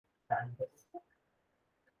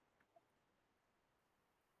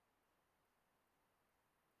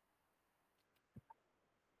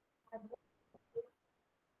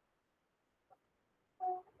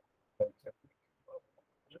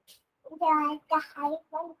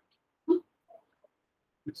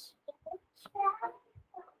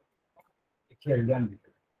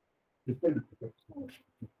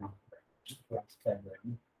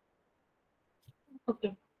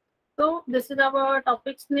Okay, so this is our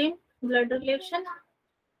topic's name, blood relation.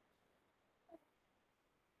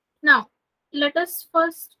 Now let us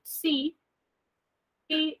first see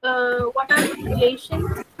what are the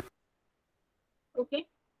relations, okay,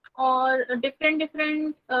 और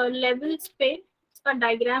different levels पे इसका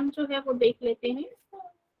diagram जो है वो देख लेते हैं,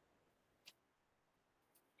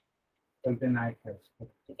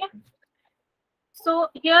 ठीक है। सो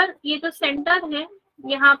हियर ये जो सेंटर है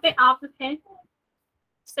यहाँ पे आप है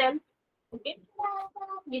सेल, ओके,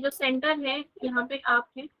 ये जो सेंटर है यहाँ पे आप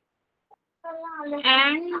है,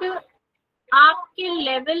 एंड आपके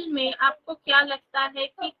लेवल में आपको क्या लगता है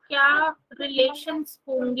कि क्या रिलेशंस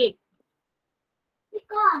होंगे,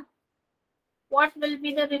 what will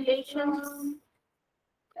be the relations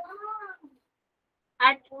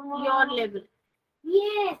at your level,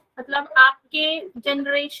 मतलब आपके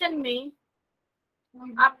जनरेशन में,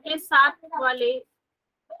 आपके साथ वाले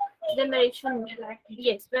जनरेशन में।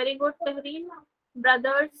 Yes, very good Tehreen.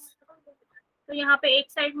 Brothers, तो यहाँ पे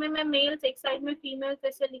एक साइड में मैं मेल्स, एक साइड में फीमेल्स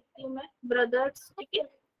ऐसे लिखती हूँ मैं, ब्रदर्स, ठीक है।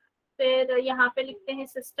 फिर यहाँ पे लिखते हैं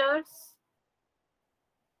sisters,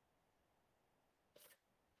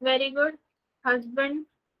 very good. Husband,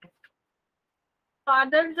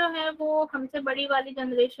 father जो है वो हमसे बड़ी वाली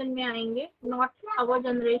जनरेशन में आएंगे, not our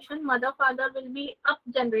generation. Mother father will be up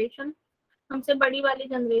generation, हमसे बड़ी वाली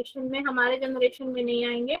जनरेशन में, हमारे जनरेशन में नहीं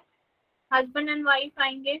आएंगे। हस्बैंड एंड वाइफ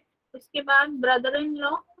आएंगे। उसके बाद ब्रदर इन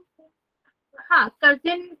लॉ, हाँ,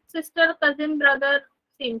 cousin sister, cousin brother,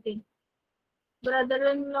 same thing, brother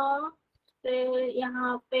in law. फिर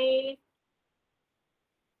यहाँ पे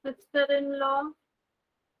सिस्टर इन लॉ,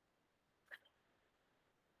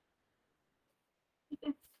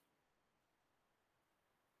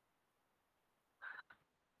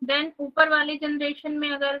 देन ऊपर वाली जनरेशन में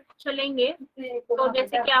अगर चलेंगे तो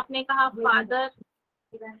जैसे कि आपने कहा फादर,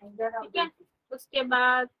 ठीक है, उसके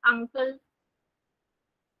बाद अंकल,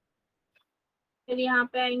 फिर यहाँ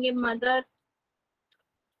पे आएंगे मदर,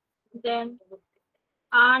 देन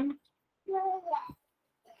आंट,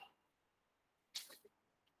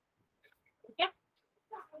 ठीक है।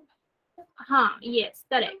 हाँ, yes,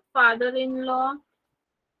 correct, father in law,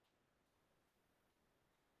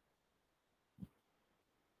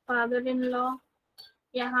 father in law,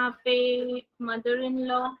 यहाँ पे mother in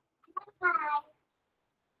law,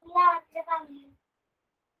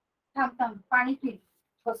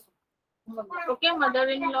 okay, mother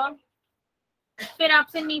in law. फिर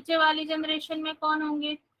आपसे नीचे वाली जनरेशन में कौन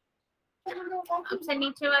होंगे? आपसे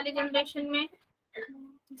नीचे वाली जनरेशन में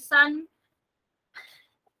सन,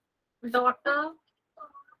 डॉटर,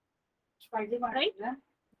 राइट,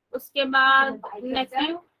 उसके बाद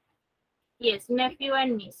Neiphiu, yes, Neiphiu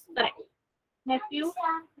and gneiss, correct, Neiphiu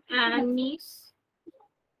and gneiss,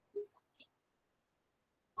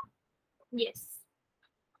 yes.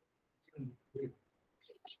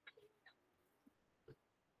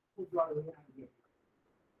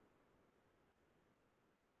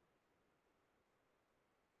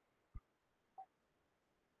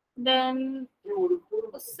 Then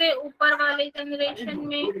उससे ऊपर वाले जनरेशन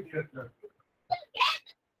में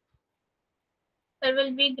there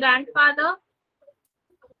will be grandfather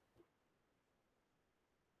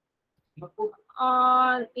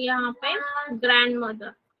और यहाँ पे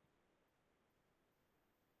grandmother,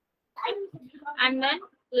 and then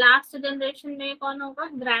last generation में कौन होगा?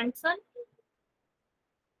 ग्रैंडसन,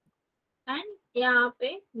 एंड यहाँ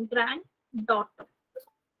पे ग्रैंड डॉटर,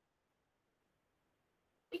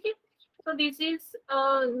 ठीक है। So this is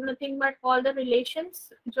nothing but all the relations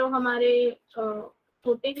जो हमारे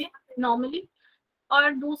होते हैं नॉर्मली।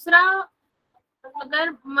 और दूसरा,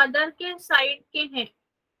 अगर मदर के साइड के हैं,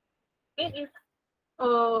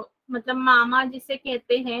 मतलब मामा जिसे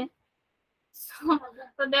कहते हैं,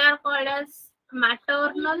 तो they are called as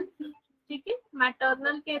maternal, ठीक है,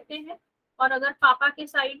 मैटरनल कहते हैं। और अगर पापा के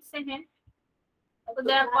साइड से हैं तो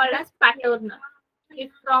they are called as paternal.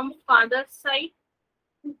 If from father side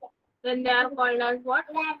then they are called as what?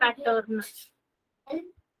 Paternal,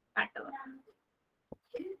 paternal,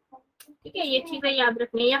 ठीक है। ये चीजें याद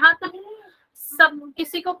रखनी है। यहाँ तक सब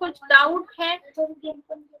किसी को कुछ डाउट है?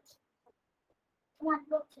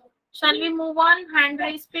 Shall we move on? Hand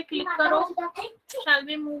raise पे क्लिक करो। Shall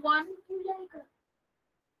we move on?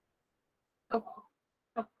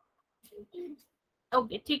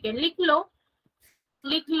 Okay ठीक है,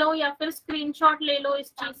 लिख लो या फिर स्क्रीनशॉट ले लो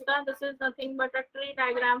इस चीज का. This is nothing but a tree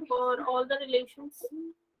diagram for all the relations.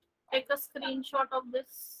 Take a screenshot of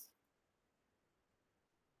this.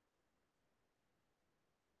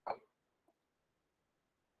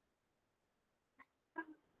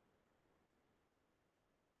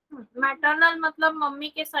 Maternal मतलब मम्मी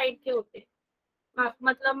के साइड के होते हैं,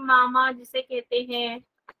 मतलब मामा जिसे कहते हैं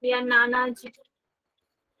या नाना जी.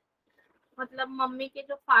 मतलब मम्मी के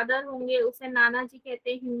जो फादर होंगे उसे नाना जी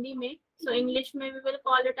कहते हैं हिंदी में. सो इंग्लिश में we will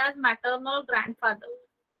call it as maternal grandfather.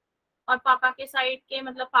 और पापा के साइड के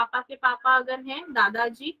मतलब पापा के पापा अगर हैं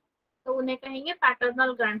दादाजी तो उन्हें कहेंगे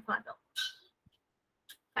paternal grandfather.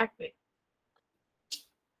 That way.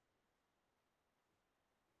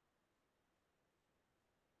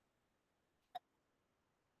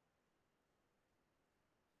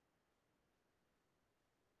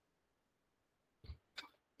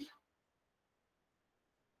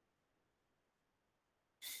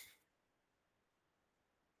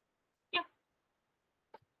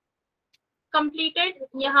 Completed.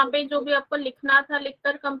 यहाँ पे जो भी आपको लिखना था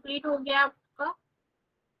लिखकर कंप्लीट हो गया आपका.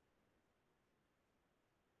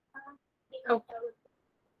 ओके.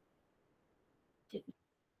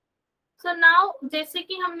 सो नाउ जैसे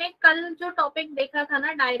कि हमने कल जो टॉपिक देखा था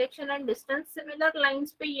ना direction and distance, similar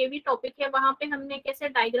lines पे ये भी टॉपिक है. वहां पे हमने कैसे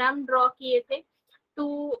डायग्राम ड्रॉ किए थे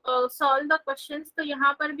टू सॉल्व द क्वेश्चंस. तो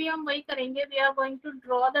यहाँ पर भी हम वही करेंगे. We are going to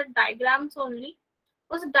draw the diagrams only.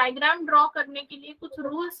 उस डायग्राम ड्रॉ करने के लिए कुछ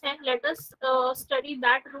रूल्स हैं. Let us study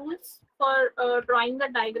that rules for drawing the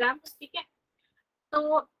diagrams. ठीक है.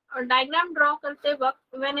 तो डायग्राम ड्रॉ करते वक्त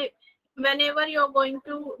whenever you are going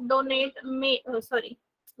to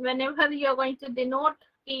whenever you are going to denote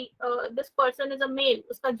कि this person is a male,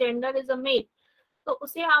 उसका gender is a male, तो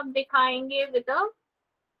उसे आप दिखाएंगे with a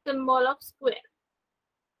symbol of square.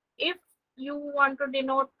 If you want to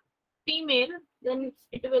denote female, then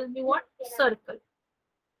it will be what? Circle.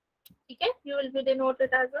 ठीक है. You will be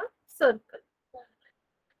denoted as a circle.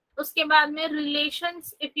 उसके बाद में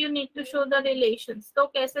relations. If you need to show the relations तो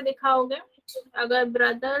कैसे दिखाओगे? अगर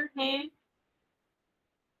brother हैं,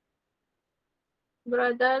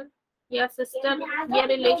 ब्रदर या सिस्टर, ये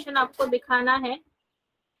रिलेशन आपको दिखाना है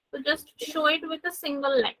तो just show it with a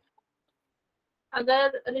single line.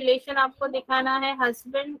 अगर रिलेशन आपको दिखाना है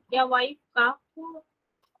हस्बैंड या वाइफ का,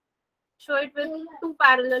 show it with 2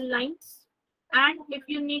 parallel lines. And if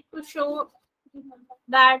you need to show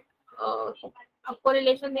that आपको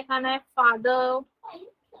रिलेशन दिखाना है फादर,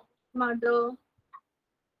 मदर,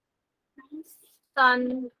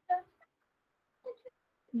 सन,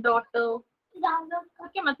 डॉटर.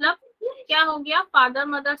 ओके. मतलब क्या हो गया? फादर,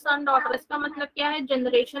 मदर, सन, डॉटर. इसका मतलब क्या है?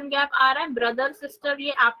 जनरेशन गैप आ रहा है. ब्रदर सिस्टर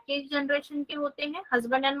ये आपके जनरेशन के होते हैं.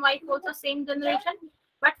 Husband and wife also same generation.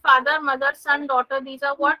 But father, mother, sun, daughter these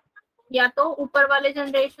are what? या तो ऊपर वाले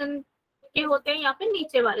जनरेशन के होते हैं या फिर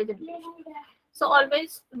नीचे वाले generation. So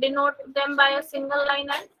always denote them by a single line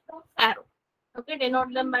and arrow. Okay.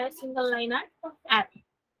 Denote them by a single line and arrow.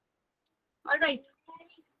 Alright.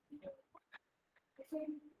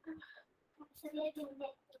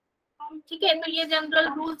 ठीक है. तो ये जनरल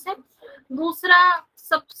रूल्स है. दूसरा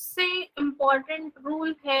सबसे इम्पोर्टेंट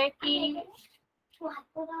रूल है कि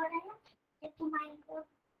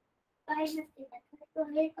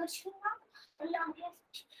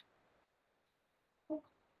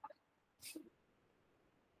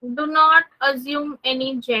do not assume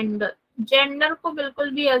any gender. Gender को बिल्कुल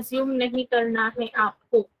भी अज्यूम नहीं करना है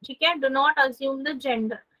आपको. ठीक है. Do not assume the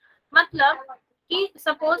gender. मतलब कि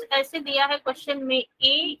सपोज ऐसे दिया है क्वेश्चन में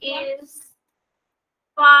ए इज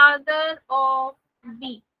फादर ऑफ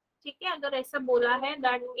बी. ठीक है. अगर ऐसा बोला है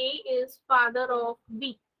that A is father of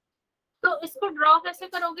B, तो इसको ड्रॉ कैसे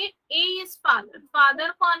करोगे? ए इज फादर.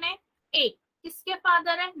 फादर कौन है? ए. किसके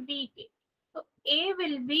फादर है? बी के. तो ए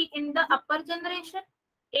will be in the upper generation.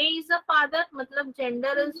 A is a father मतलब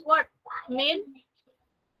gender is what? Mail.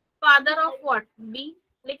 Father of what? B.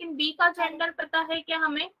 लेकिन बी का जेंडर पता है क्या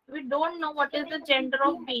हमें? We don't know what is the gender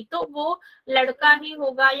of B. तो वो लड़का ही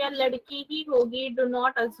होगा या लड़की ही होगी. Do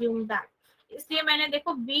not assume that. इसलिए मैंने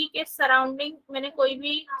देखो बी के सराउंडिंग मैंने कोई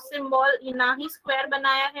भी सिंबल ना ही स्क्वायर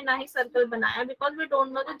बनाया है ना ही सर्कल बनाया, because we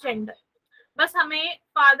don't know the gender. बस हमें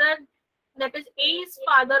father that is a is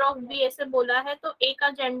father of B ऐसे बोला है तो ए का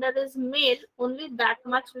gender is male. Only that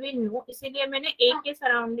much we know. इसीलिए मैंने ए के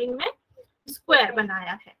सराउंडिंग में स्क्वायर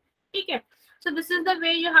बनाया है. ठीक है. So this is the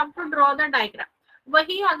way you have to draw the diagram.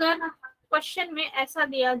 वही अगर क्वेश्चन में ऐसा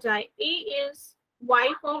दिया जाए ए is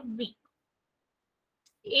wife of B,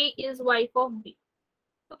 A is wife of B,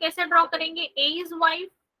 तो कैसे ड्रॉ करेंगे? ए is wife,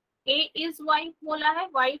 A is wife बोला है,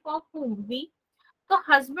 वाइफ ऑफ हुम? बी. तो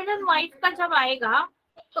हस्बैंड एंड वाइफ का जब आएगा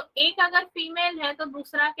तो एक अगर फीमेल है तो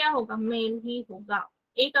दूसरा क्या होगा, मेल ही होगा।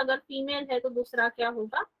 एक अगर फीमेल है तो दूसरा क्या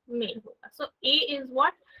होगा, मेल होगा। सो ए is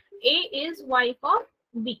what, A is wife of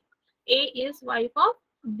B, A is wife of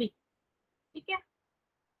B. ठीक है,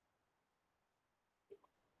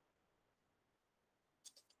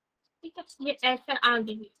 ठीक है, ये ऐसे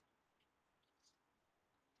आगे।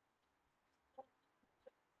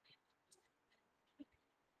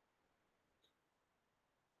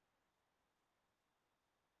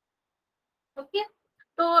 ओके,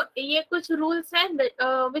 तो ये कुछ रूल्स हैं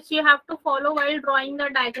which you have to follow while drawing the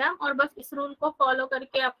diagram, और बस इस रूल को फॉलो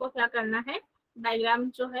करके आपको क्या करना है, डायग्राम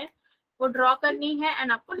जो है वो ड्रॉ करनी है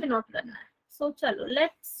एंड आपको डिनोट करना है। सो चलो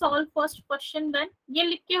let's solve first question then. ये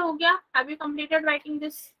लिख के हो गया, have you completed writing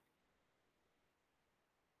this?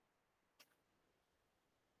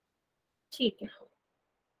 ठीक है,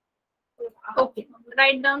 ओके,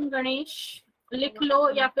 राइट डाउन गणेश, लिख लो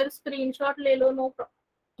या फिर स्क्रीनशॉट ले लो,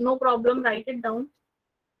 no problem, right it down.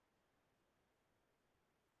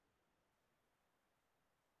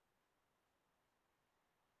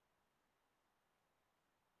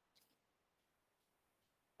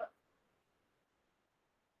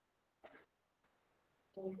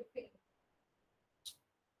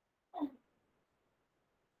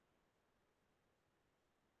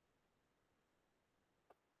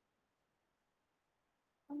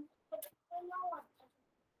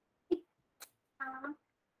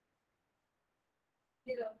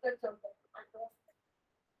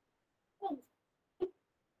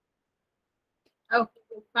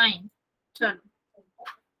 Okay fine, चलो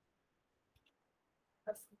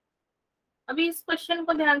अभी इस क्वेश्चन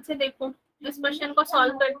को ध्यान से देखो। इस क्वेश्चन को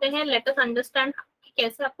सॉल्व करते हैं, लेट अस अंडरस्टैंड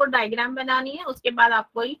कैसे आपको डायग्राम बनानी है, उसके बाद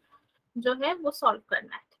आपको ही जो है वो सॉल्व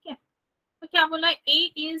करना है। ठीक है, तो क्या बोला, ए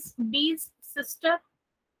इज बीज सिस्टर,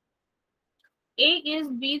 ए इज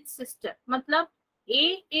बीज सिस्टर मतलब ए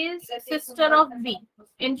is sister of B.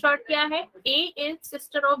 In short क्या है, ए is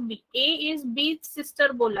sister of B, A is बीज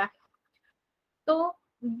सिस्टर बोला है, तो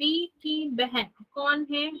बी की बहन कौन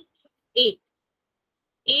है, ए,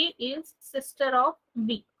 ए is sister of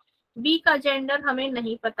B. B का जेंडर हमें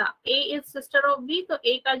नहीं पता, ए इज सिस्टर ऑफ बी तो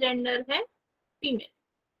ए का जेंडर है फीमेल।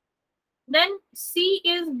 देन सी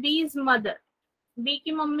इज बीज मदर, बी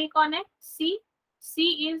की मम्मी कौन है, सी,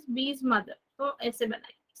 सी इज बीज मदर, तो ऐसे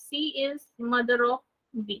बनाएंगे, सी is mother of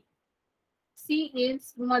B, C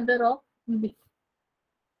is mother of B.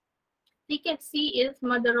 ठीक है, सी is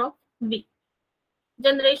mother of B.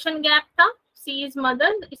 Generation gap था, सी इज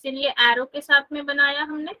मदर इसीलिए एरो के साथ में बनाया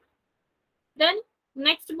हमने। देन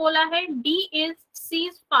नेक्स्ट बोला है डी इज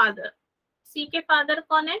सीज फादर, सी के फादर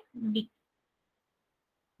कौन है, D,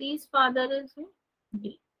 seize father is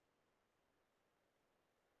D.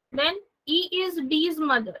 Then E is Ds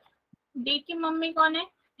mother, D की मम्मी कौन है,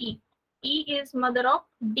 ई, E is mother of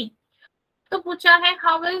D. तो पूछा है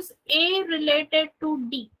how is a related to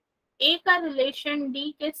D, ए का रिलेशन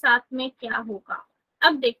डी के साथ में क्या होगा।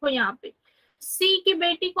 अब देखो यहाँ पे सी की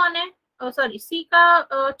बेटी कौन है, सॉरी सी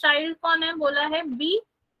का चाइल्ड कौन है, बोला है बी,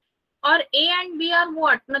 और A and B are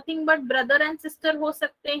what, nothing but brother and sister हो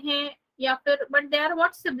सकते हैं, या फिर but they are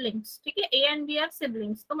what, siblings. ठीक है, A and B are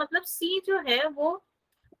siblings, तो मतलब सी जो है वो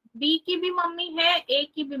बी की भी मम्मी है, ए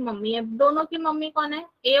की भी मम्मी है, दोनों की मम्मी कौन है,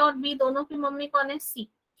 ए और बी दोनों की मम्मी कौन है, सी।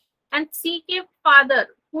 एंड सी के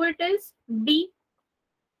father who it is, D,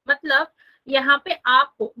 मतलब यहाँ पे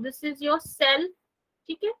आप हो, दिस इज योर सेल।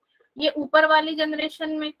 ठीक है, ये ऊपर वाली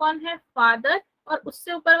जनरेशन में कौन है, फादर, और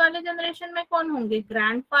उससे ऊपर वाले जनरेशन में कौन होंगे,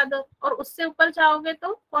 ग्रैंडफादर, और उससे ऊपर जाओगे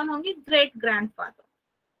तो कौन होंगे, ग्रेट ग्रैंडफादर।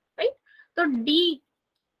 राइट, तो डी,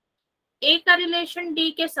 ए का रिलेशन डी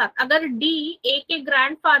के साथ, अगर डी ए के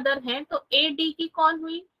ग्रैंडफादर हैं तो ए डी की कौन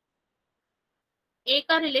हुई, ए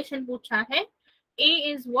का रिलेशन पूछा है, ए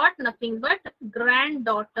is what, nothing but grand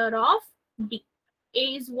daughter of D, A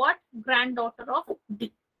is what, grand daughter of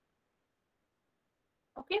D.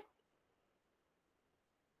 Okay,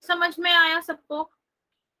 समझ में आया सबको?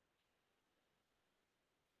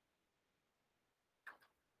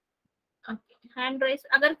 हैंड रेस,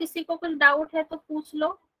 अगर किसी को कुछ डाउट है तो पूछ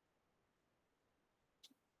लो।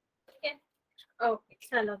 ठीक है, ओके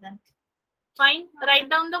चलो then fine, write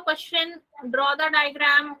down the question, draw the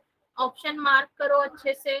diagram, option mark करो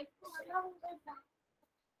अच्छे से।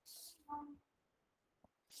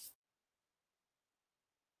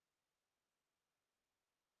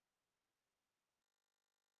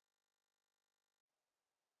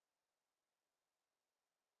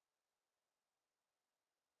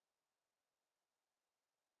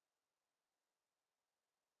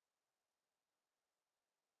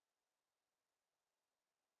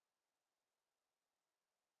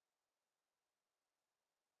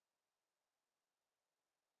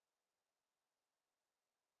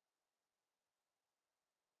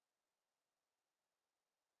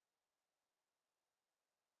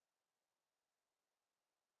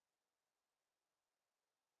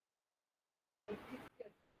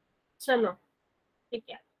 चलो ठीक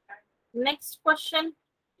है, नेक्स्ट क्वेश्चन,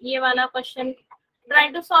 ये वाला question, try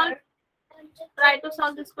to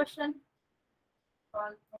solve this question.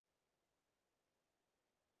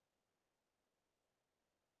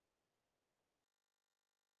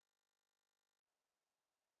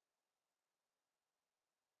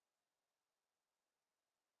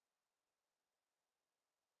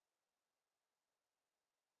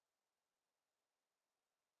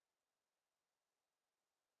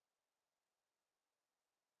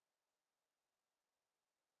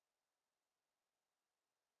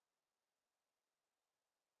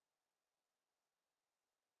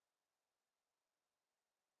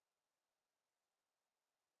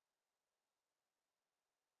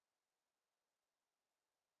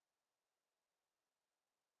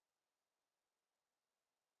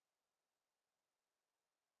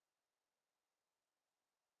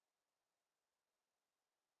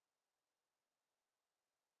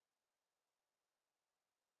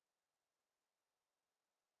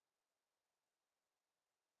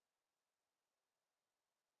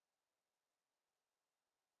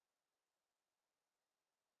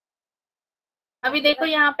 अभी देखो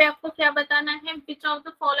यहाँ पे आपको क्या बताना है, which of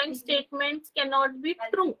the following statements can not be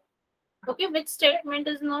true. Okay, which statement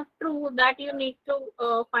is not true that you need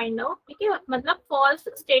to find out. ठीक है, मतलब false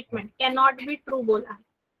statement can not be true बोला है,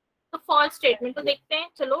 तो फॉल्स स्टेटमेंट तो देखते हैं।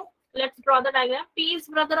 चलो let's draw the diagram. P is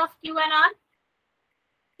brother of Q and are,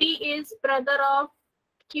 P is brother of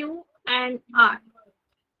Q and are.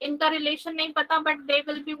 इनका रिलेशन नहीं पता but they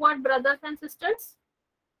will be what, brothers and sisters.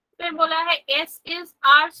 फिर बोला है S is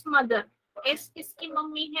hours mother, S किसकी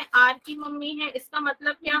mummy है, are की mummy है, इसका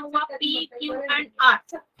मतलब क्या हुआ, पी क्यू एंड आर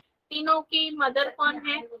तीनों की मदर कौन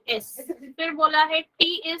है, एस। फिर बोला है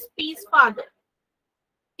T is Ps father,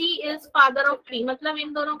 T is father of P, मतलब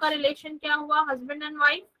इन दोनों का रिलेशन क्या हुआ, husband and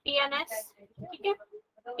wife, T and S. ठीक है,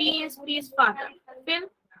 टी इज पीज फादर। फिर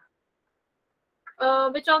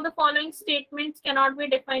which of the following statements cannot be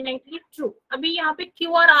definitely true। अभी यहाँ पे Q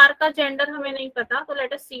और R का जेंडर हमें नहीं पता, तो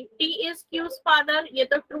let us see। T is Q's father, ये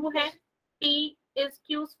तो true है, T is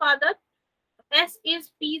Q's father। S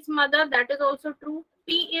is P's mother, that is also true।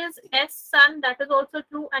 P is S son, that is also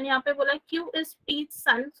true। and यहाँ पे बोला Q is P's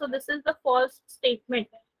son, so this is the false statement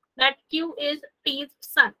that Q is P's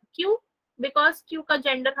son। Q because Q का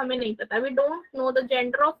gender हमें नहीं पता, we don't know the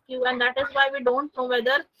gender of Q and that is why we don't know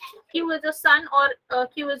whether Q is a son or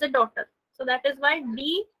Q is a daughter, so that is why D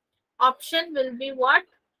option will be what,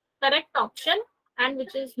 correct option, and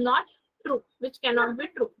which is not true, which cannot be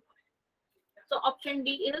true, so option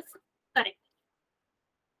D is correct,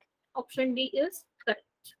 option D is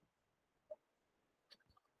correct।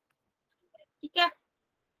 ठीक है,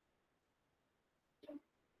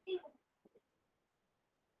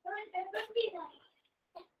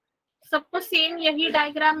 सबको same यही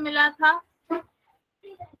diagram मिला था।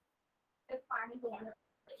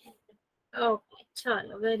 Okay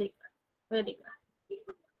चलो, very good very good.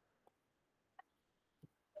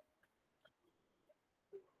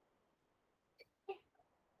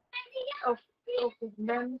 Okay okay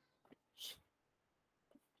done.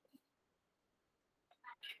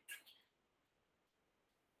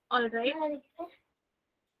 All right,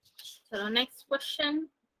 चलो next question.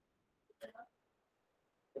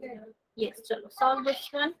 Yes चलो solve this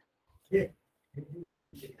one.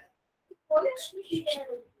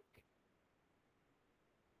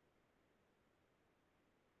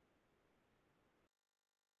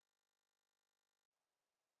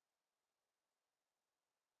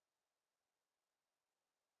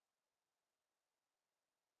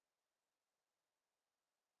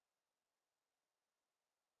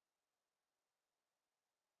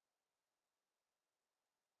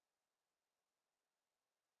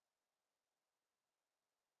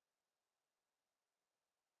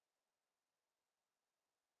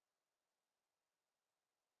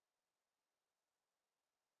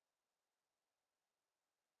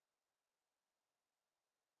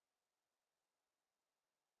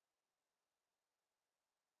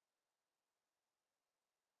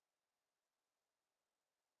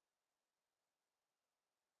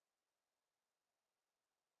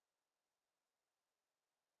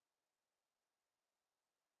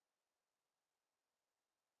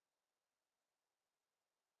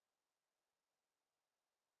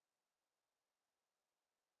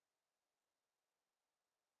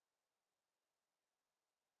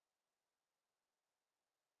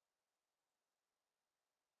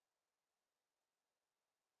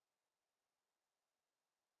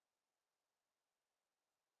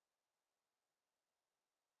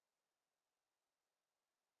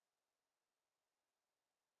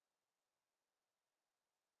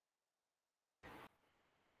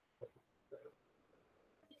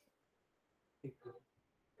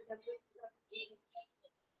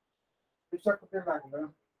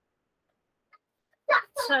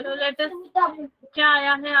 चलो लेटर क्या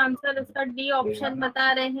आया है आंसर इसका? डी ऑप्शन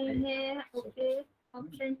बता रहे हैं। Okay,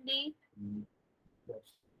 option D.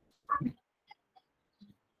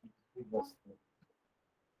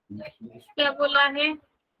 क्या बोला है?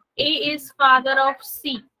 ए इज फादर ऑफ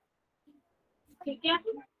सी, ठीक है।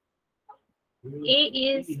 ए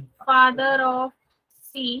is father of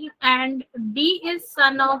C and D is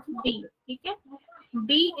son of D, ठीक है।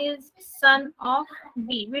 B is son of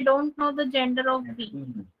B. We don't know the gender of B.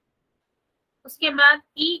 उसके बाद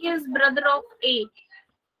E is brother of A.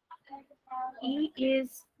 E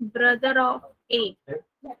is brother of A.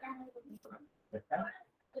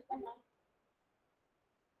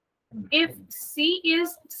 If C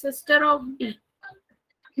is sister of D,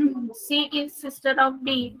 C is sister of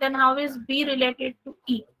D, then how is B related to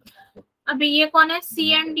E? अभी ये कौन है?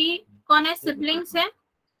 C and D कौन है? Siblings है,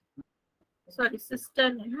 sorry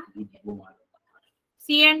sister है ना।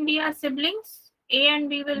 C and D are siblings. A and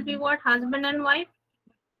B will be what? Husband and wife.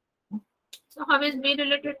 So how is B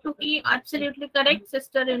related to E? Absolutely correct.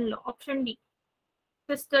 Sister-in-law. Option D.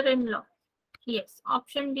 Sister-in-law. Yes.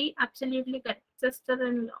 Option D. Absolutely correct.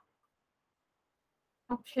 Sister-in-law.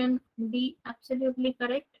 Option D. Absolutely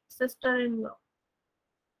correct. Sister-in-law.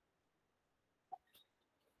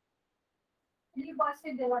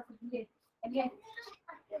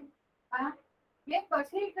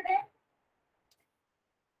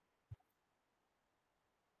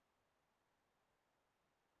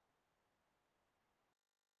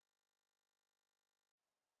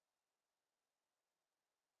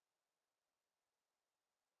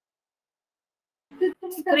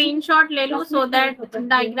 Screenshot ले लो so that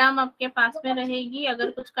diagram आपके पास में रहेगी।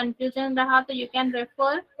 अगर कुछ confusion रहा तो you can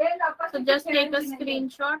refer, so just take a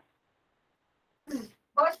screenshot.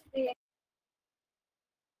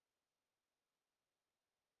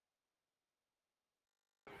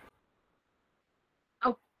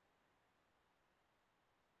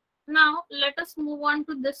 Now let us move on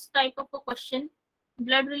to this type of a question.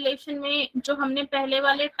 Blood relation में जो हमने पहले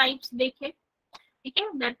वाले टाइप्स देखे, ठीक है,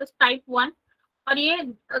 दैट इज टाइप 1। और ये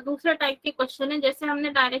दूसरे टाइप के क्वेश्चन है। जैसे हमने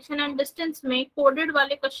डायरेक्शन एंड डिस्टेंस में कोडेड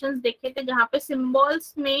वाले क्वेश्चंस देखे थे, जहाँ पे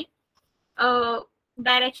सिंबल्स में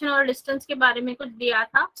डायरेक्शन और डिस्टेंस के बारे में कुछ दिया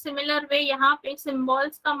था। सिमिलर वे यहाँ पे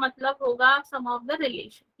सिंबल्स का मतलब होगा सम ऑफ द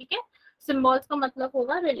रिलेशन, ठीक है। सिंबल्स का मतलब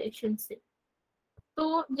होगा रिलेशन से।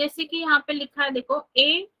 तो जैसे कि यहाँ पे लिखा है, देखो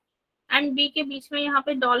ए एंड बी के बीच में यहाँ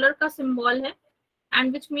पे डॉलर का सिंबल है,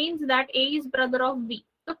 and which means that A is brother of B.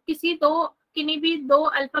 तो किन्हीं भी दो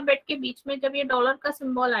अल्फाबेट के बीच में जब ये डॉलर का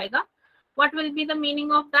सिंबल आएगा, what will be the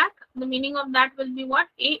meaning of that? The meaning of that will be what?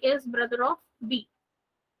 A is brother of B.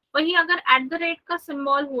 वही अगर एट द रेट का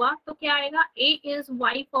सिंबल हुआ तो क्या आएगा? A is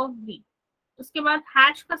wife of B. उसके बाद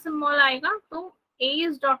हैश का सिंबल आएगा तो A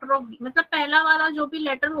is daughter of B। मतलब पहला वाला जो भी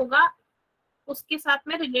लेटर होगा उसके साथ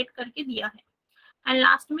में रिलेट करके दिया है। एंड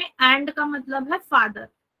लास्ट में एंड का मतलब है फादर,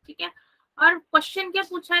 ठीक है। और क्वेश्चन क्या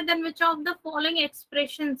पूछा है? Then which of the following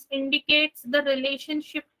expressions indicates the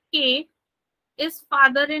relationship के is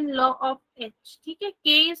father in law of H, ठीक है।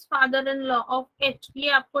 के is father in law of H, ये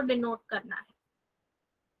आपको डिनोट करना है।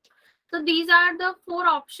 तो these are the 4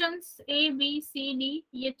 options, A B C D,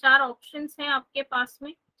 ये 4 ऑप्शंस हैं आपके पास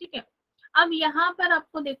में, ठीक है। अब यहाँ पर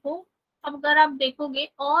आपको देखो, अब अगर आप देखोगे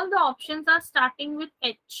all the options are starting with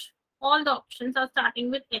H, all the options are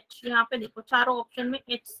starting with H. यहाँ पे देखो चारों ऑप्शन में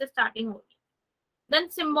एच से स्टार्टिंग होगी। देन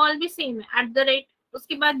सिंबल भी सेम है, एट द रेट।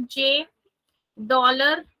 उसके बाद जे,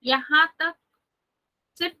 डॉलर, यहाँ तक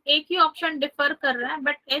सिर्फ एक ही ऑप्शन डिफर कर रहा है,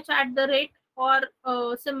 but H at the rate और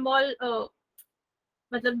सिंबल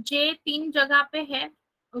मतलब जे 3 जगह पे है,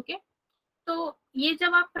 ओके। तो ये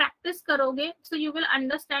जब आप प्रैक्टिस करोगे सो यू विल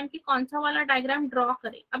अंडरस्टैंड कि कौन सा वाला डायग्राम ड्रॉ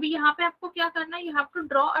करे। अभी यहाँ पे आपको क्या करना है? You have to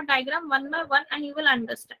draw a diagram one by one and you will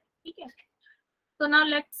understand, ठीक है। तो नाउ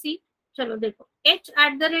लेट्स सी। चलो देखो, एच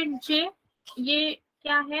एट द रेट जे, ये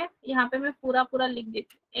क्या है? यहाँ पे मैं पूरा लिख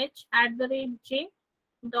देती हूँ। H at the rate J,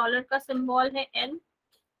 dollar का सिंबल है एल,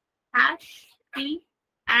 हैश पी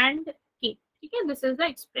एंड के, ठीक है। This is the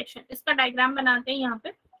expression. इसका डायग्राम बनाते हैं यहाँ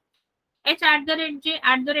पे। H at the rate J,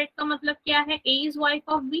 at the rate का मतलब क्या है? ए इज वाइफ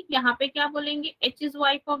ऑफ बी। यहाँ पे क्या बोलेंगे? H is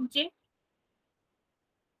wife of J,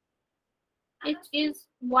 H is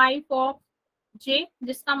wife of जे,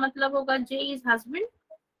 जिसका मतलब होगा जे is husband,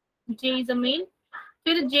 J is a mail.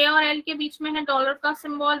 फिर जे और एल के बीच में है डॉलर का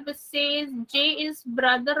symbol which says J is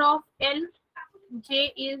brother of L, J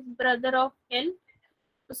is brother of L.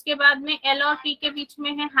 उसके बाद में एल और पी के बीच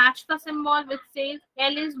में है हैश का symbol which says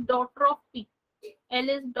L is daughter of P, L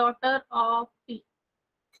is daughter of P,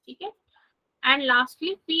 ठीक है। And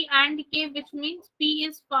lastly P and K, which means P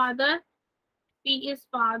is father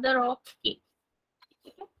of K.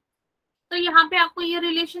 तो यहाँ पे आपको ये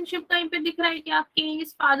रिलेशनशिप कहीं पे दिख रहा है कि आपके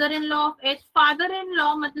is father in law of H. Father in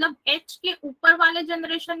law मतलब एच के ऊपर वाले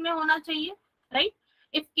जनरेशन में होना चाहिए, राइट.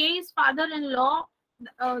 इफ के is father in law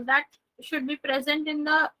that should be present in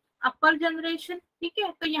the upper generation. ठीक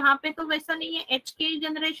है, तो यहाँ पे तो वैसा नहीं है, एच के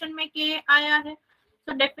जनरेशन में के आया है,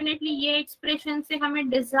 तो डेफिनेटली ये एक्सप्रेशन से हमें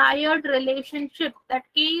डिजायर्ड रिलेशनशिप दैट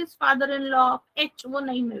के is father in law of H वो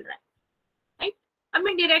नहीं मिल रहा है, राइट. अब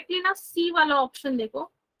मैं डायरेक्टली ना सी वाला ऑप्शन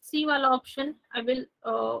देखो, सी वाला ऑप्शन आई विल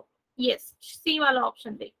यस सी वाला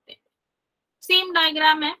ऑप्शन देखते हैं. सेम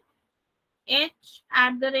डायग्राम है, H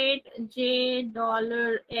at the rate J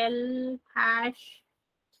dollar L hash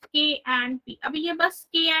के एंड पी. अभी ये बस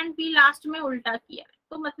के एंड पी लास्ट में उल्टा किया है,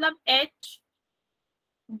 तो मतलब एच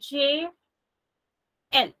जे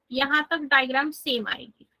एल यहाँ तक डायग्राम सेम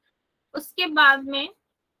आएगी. उसके बाद में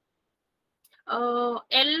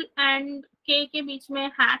एल एंड के के बीच में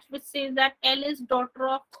hash which says that L is daughter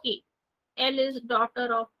of के, एल इज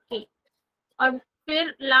डॉटर ऑफ के. और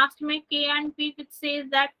फिर लास्ट में K and P which says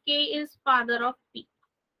that K is father of P.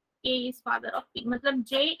 K is father of P. मतलब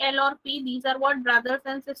J, L और P these are what brothers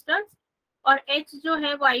and sisters. और H जो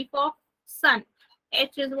है wife of son.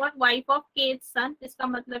 H is what wife of K's son. इसका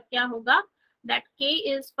मतलब क्या होगा? That K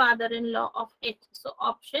is father-in-law of H. So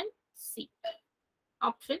option C.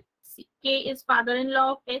 Option C. K is father-in-law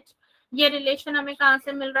of H. ये relation हमें कहाँ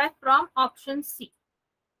से मिल रहा है? From option C.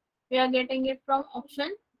 We are getting it from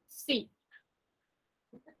option C.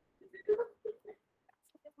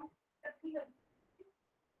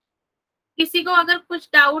 किसी को अगर कुछ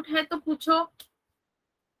डाउट है तो पूछो.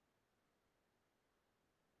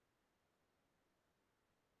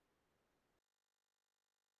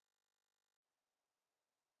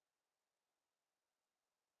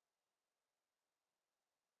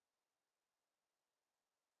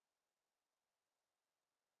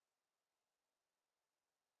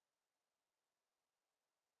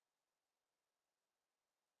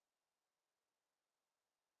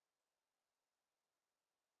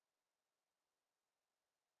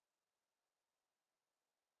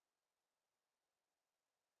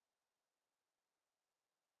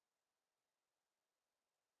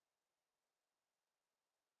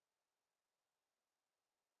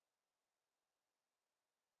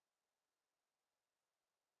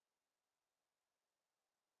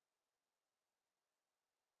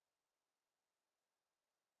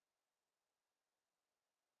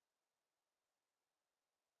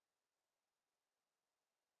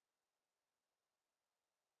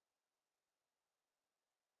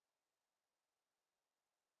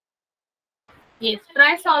 Yes,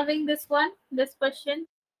 try solving this one, this question.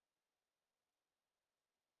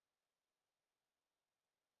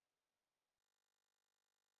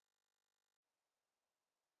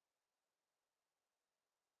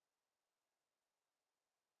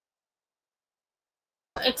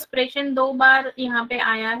 Expression दो बार यहाँ पे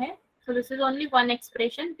आया है, so this is only one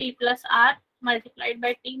expression, p plus r multiplied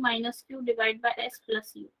by t minus q divided by s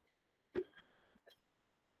plus u.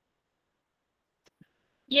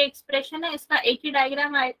 ये एक्सप्रेशन है, इसका एक ही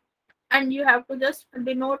डायग्राम है and you have to just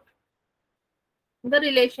denote the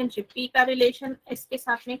relationship. p का रिलेशन इसके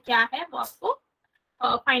साथ में क्या है वो आपको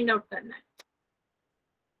फाइंड आउट करना है.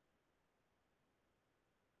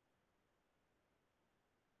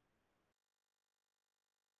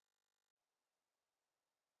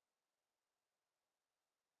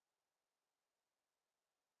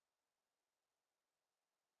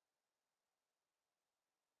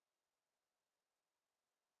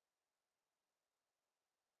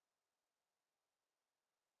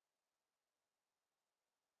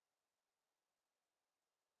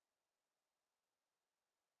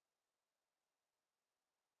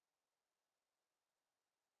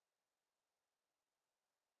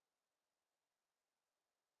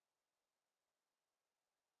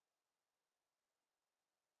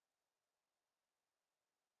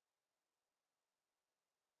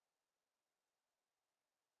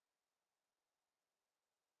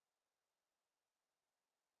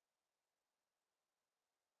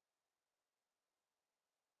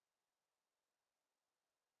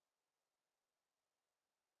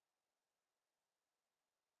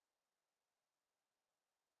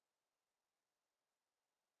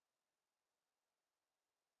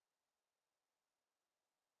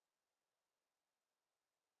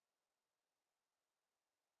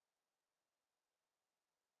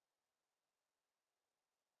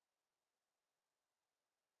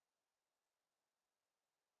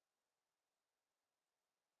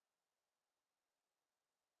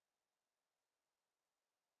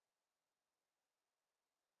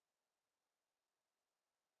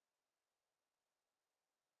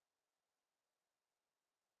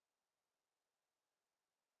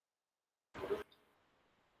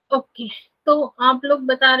 ओके, तो आप लोग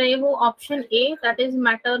बता रहे हो option A, that is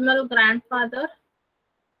maternal grandfather.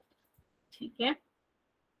 ठीक है,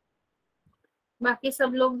 बाकी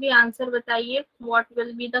सब लोग भी आंसर बताइए, what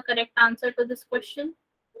will be the correct answer to this question.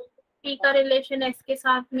 P का रिलेशन एस के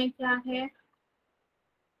साथ में क्या है?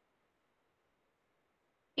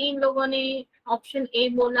 तीन लोगों ने ऑप्शन ए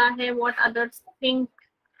बोला है, what others think?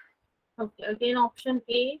 Okay, again option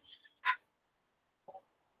A,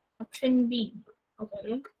 option B.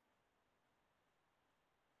 Okay,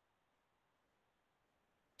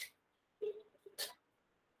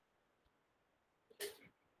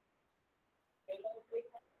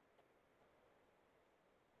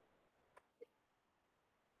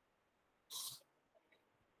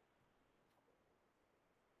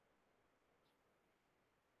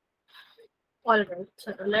 all right,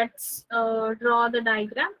 चलो let's draw the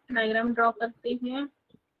diagram. Diagram draw करते हैं।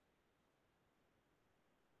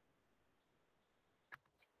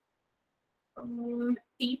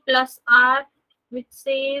 P plus R, which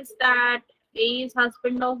says that A is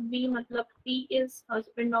husband of B, मतलब P is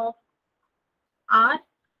husband of R.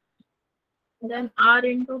 Then R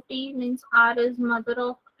into T means R is mother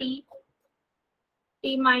of T.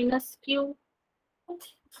 T minus Q.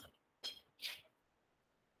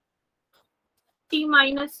 T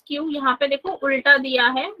minus Q, यहाँ पे देखो उल्टा दिया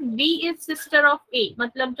है। B is sister of A,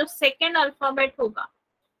 मतलब जो second alphabet होगा।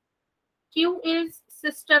 Q is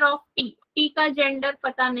sister of T. T का जेंडर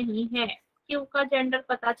पता नहीं है, Q का जेंडर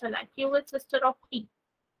पता चला। Q is sister of T.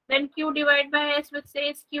 Then Q divided by S, which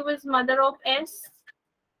says Q is mother of S,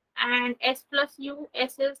 and S plus U,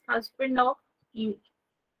 S is husband of U.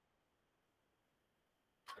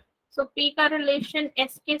 So P का relation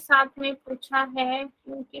S के साथ में पूछा है,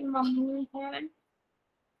 क्योंकि mummy है।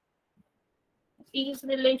 P's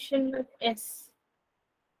relation with S,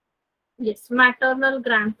 yes, maternal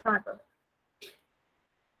grandfather.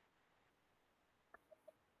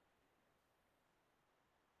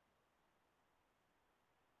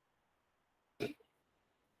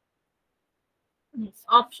 Yes,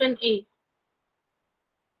 option A,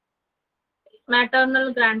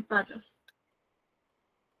 maternal grandfather.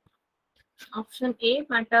 Option A,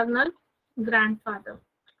 maternal grandfather.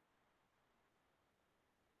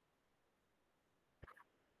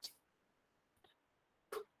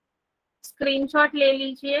 Screenshot ले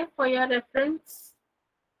लीजिए फॉर योर रेफरेंस।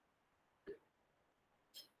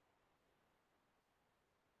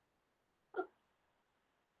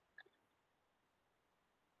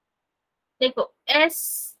 देखो S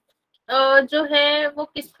जो है वो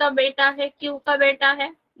किसका बेटा है? Q का बेटा है।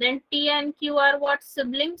 Then T and Q are what?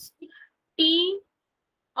 Siblings. T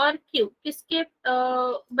और Q किसके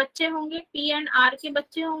बच्चे होंगे? P एंड R के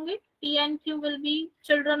बच्चे होंगे। T and Q will be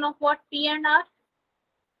children of what? P and R।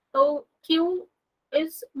 तो Q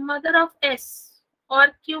is mother of S, और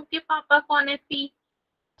Q के पापा कौन है? P।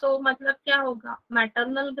 तो मतलब क्या होगा?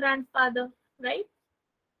 Maternal grandfather, right?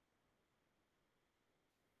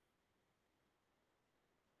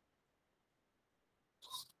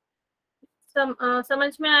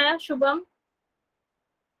 समझ में आया शुभम?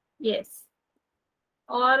 यस।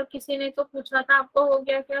 और किसी ने तो पूछा था, आपको हो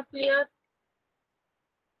गया क्या क्लियर?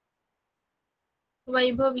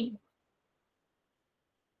 वैभवी।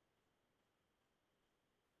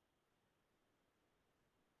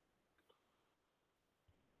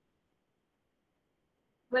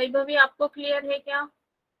 वैभवी आपको क्लियर है क्या?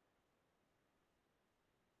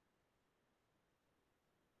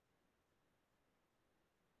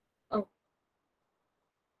 ओ,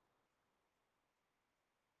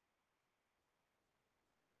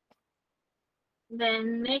 देन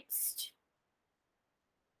नेक्स्ट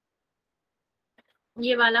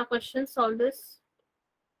ये वाला question solve this.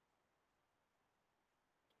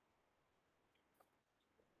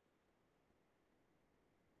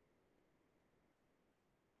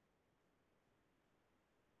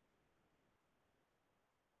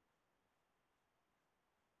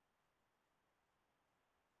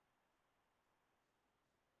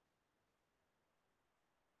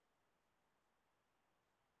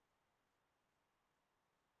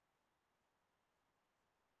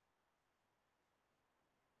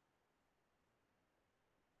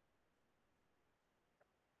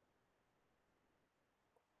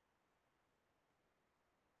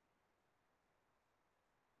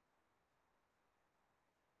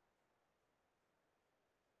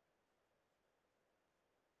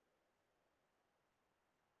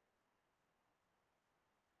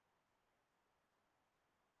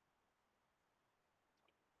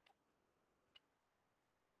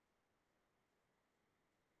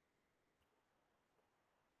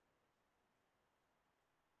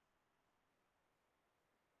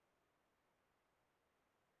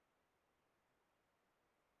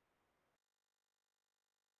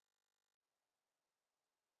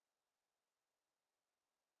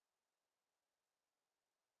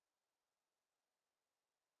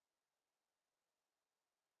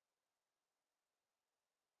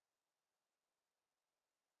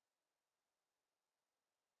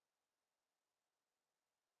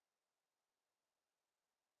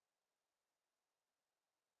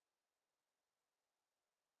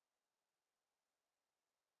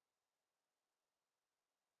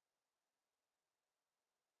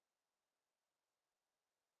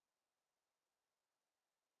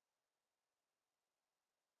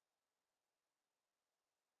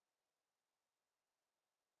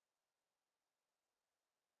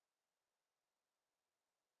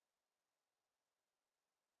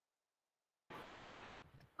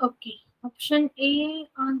 Okay, option A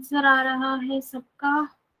answer आ रहा है सबका।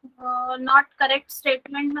 नॉट करेक्ट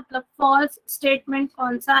स्टेटमेंट मतलब फॉल्स स्टेटमेंट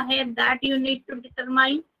कौन सा है, that you need to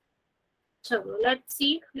determine. चलो let's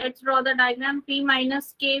see, let's draw the diagram. p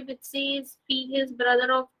minus k which says p is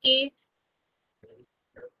brother of k,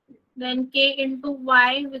 then k into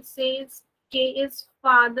y which says k is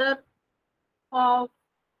father of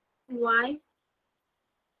y,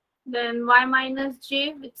 then y minus j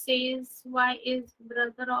which says y is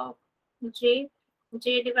brother of j,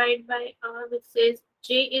 j divided by r which says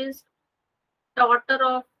j is daughter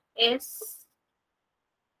of s,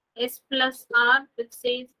 s plus r which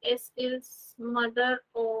says s is mother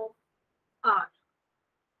of r.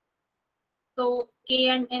 So k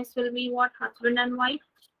and s will be what, husband and wife.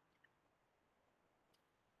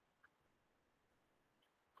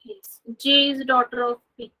 Yes, j is daughter of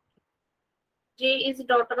p, j is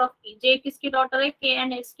daughter of p, j किसकी daughter है, k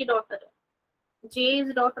and s की daughter है। J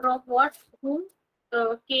is daughter of what? Whom?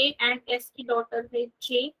 K and S की daughter है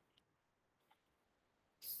J.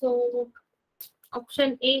 So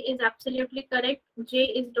option A is absolutely correct. J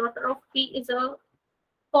is daughter of P is a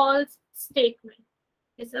false statement.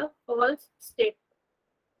 Is a false statement.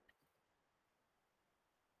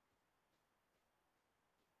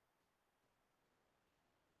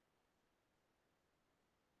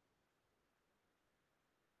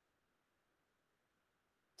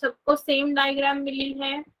 सबको same diagram मिली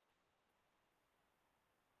है?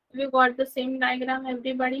 We got the same diagram,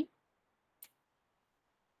 everybody.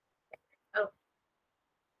 Oh.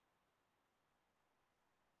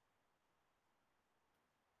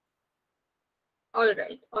 All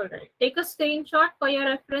right, all right. Take a screenshot for your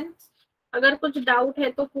reference. अगर कुछ doubt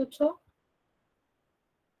है तो पूछो.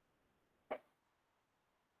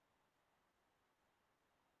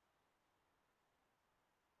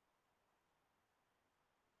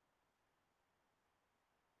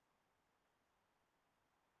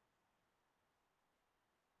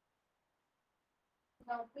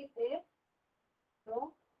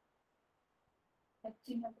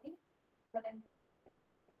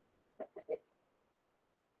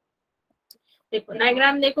 देखो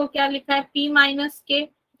diagram, देखो क्या लिखा है, P माइनस के,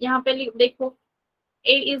 यहाँ पे देखो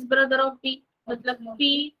A is brother of B, मतलब P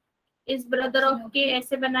is brother of K,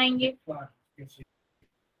 ऐसे बनाएंगे।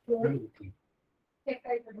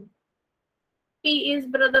 P is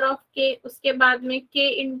brother of K, उसके बाद में K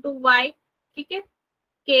इंटू वाई, ठीक है,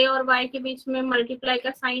 K और Y के बीच में मल्टीप्लाई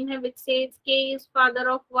का साइन है which says K is father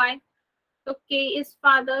of Y, तो K इज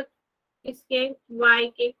फादर इसके Y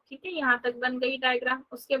के, ठीक है, यहाँ तक बन गई डायग्राम।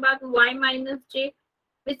 उसके बाद Y minus J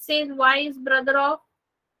which says Y is brother of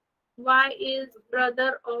J,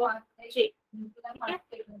 ठीक है।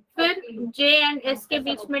 फिर J एंड S के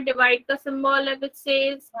बीच में डिवाइड का सिंबल है which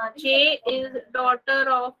says J is daughter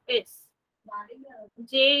of S,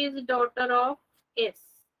 J is daughter of S।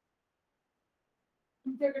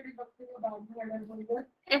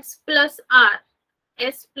 S plus R,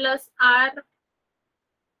 S plus R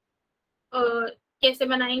कैसे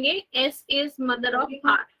बनाएंगे, S is mother of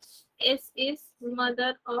R, S is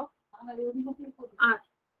mother of R,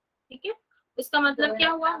 ठीक है। इसका मतलब क्या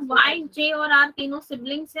हुआ, Y, J और R तीनों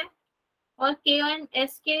सिबलिंग्स हैं और K एंड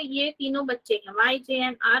S के ये तीनों बच्चे हैं। Y, J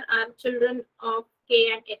and R are children of K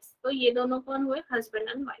and S, तो ये दोनों कौन हुए, हस्बैंड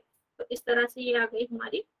एंड वाइफ। तो इस तरह से ये आ गई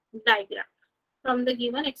हमारी diagram from the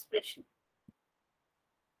given expression,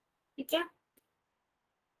 ठीक है।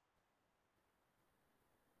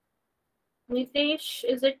 Nitesh,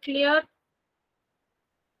 is it clear?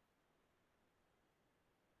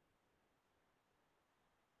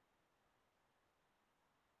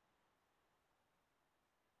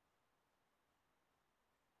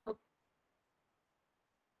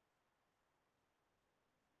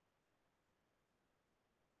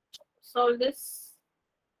 Solve this.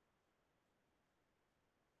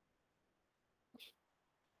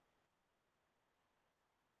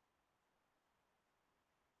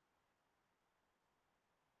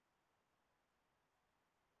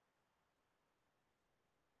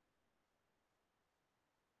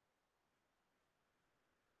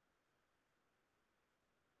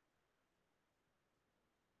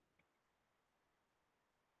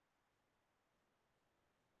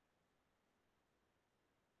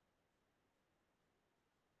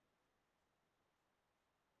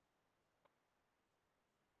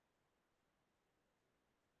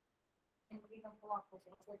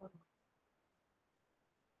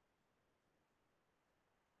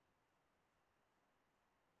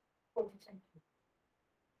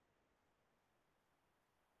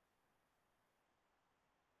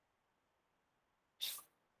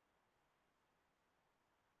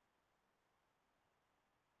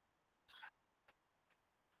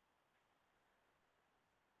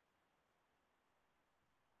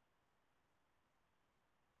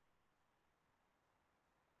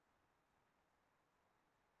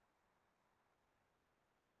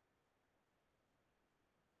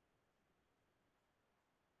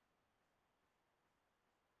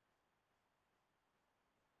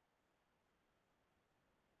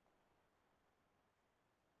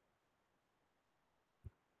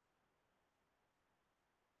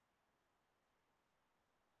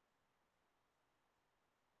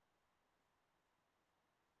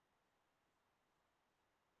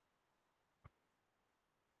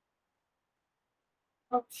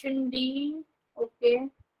 Option D. Okay.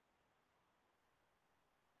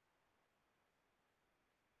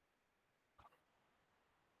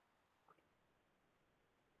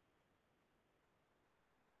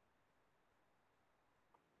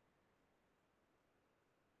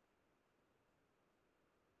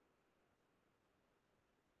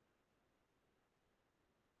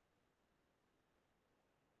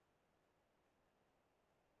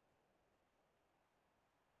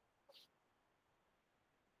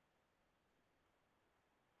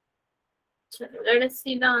 Let us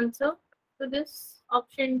see the answer to this.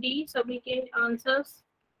 Option D. सभी के answers.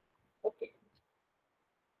 Okay.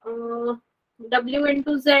 W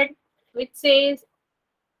into Z, which says,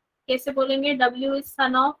 कैसे बोलेंगे? W is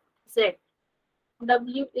son of Z.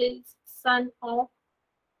 W is son of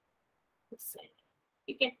Z.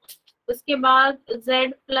 ठीक है. उसके बाद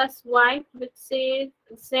Z plus Y, which says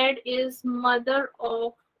Z is mother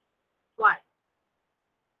of Y.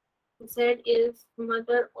 Z is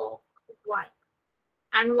mother of Y.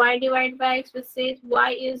 And Y divided by X, which says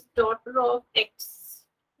Y is daughter of X.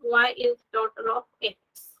 Y is daughter of X.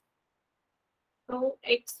 So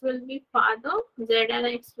X will be father, Z and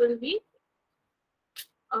X will be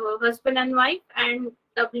husband and wife, and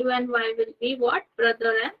W and Y will be what?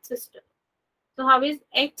 Brother and sister. So how is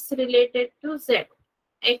X related to Z?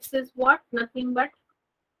 X is what? Nothing but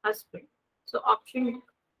husband. So option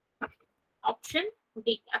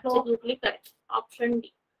D, absolutely correct. Option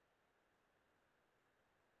D.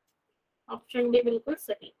 Option D बिल्कुल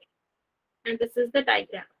सही है. And this is the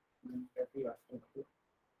diagram.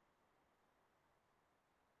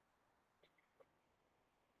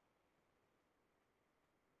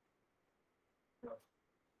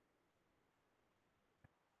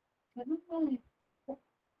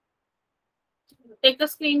 Take a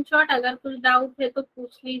screenshot. अगर कुछ doubt है तो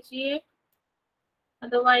पूछ लीजिए.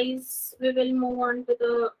 Otherwise, we will move on to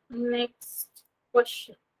the next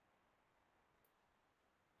question.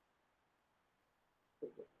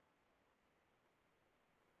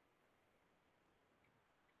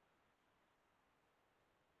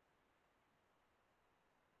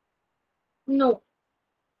 No.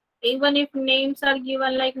 Even if names are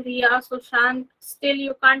given like Riya, Sushant, still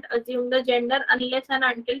you can't assume the gender unless and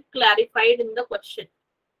until clarified in the question.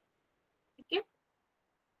 Okay.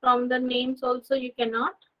 From the names also you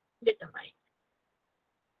cannot determine.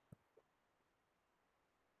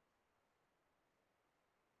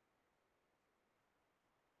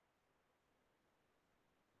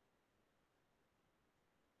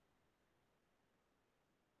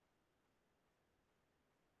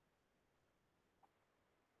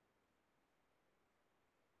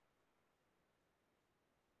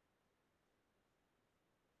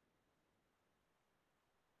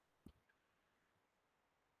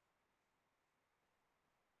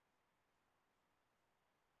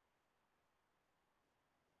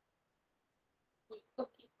 Okay.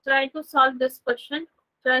 Try to solve this question.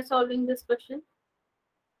 Try solving this question.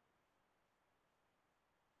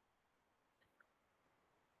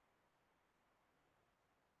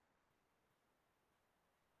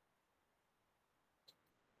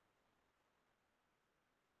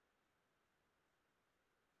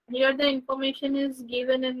 Here the information is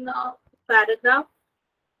given in the paragraph.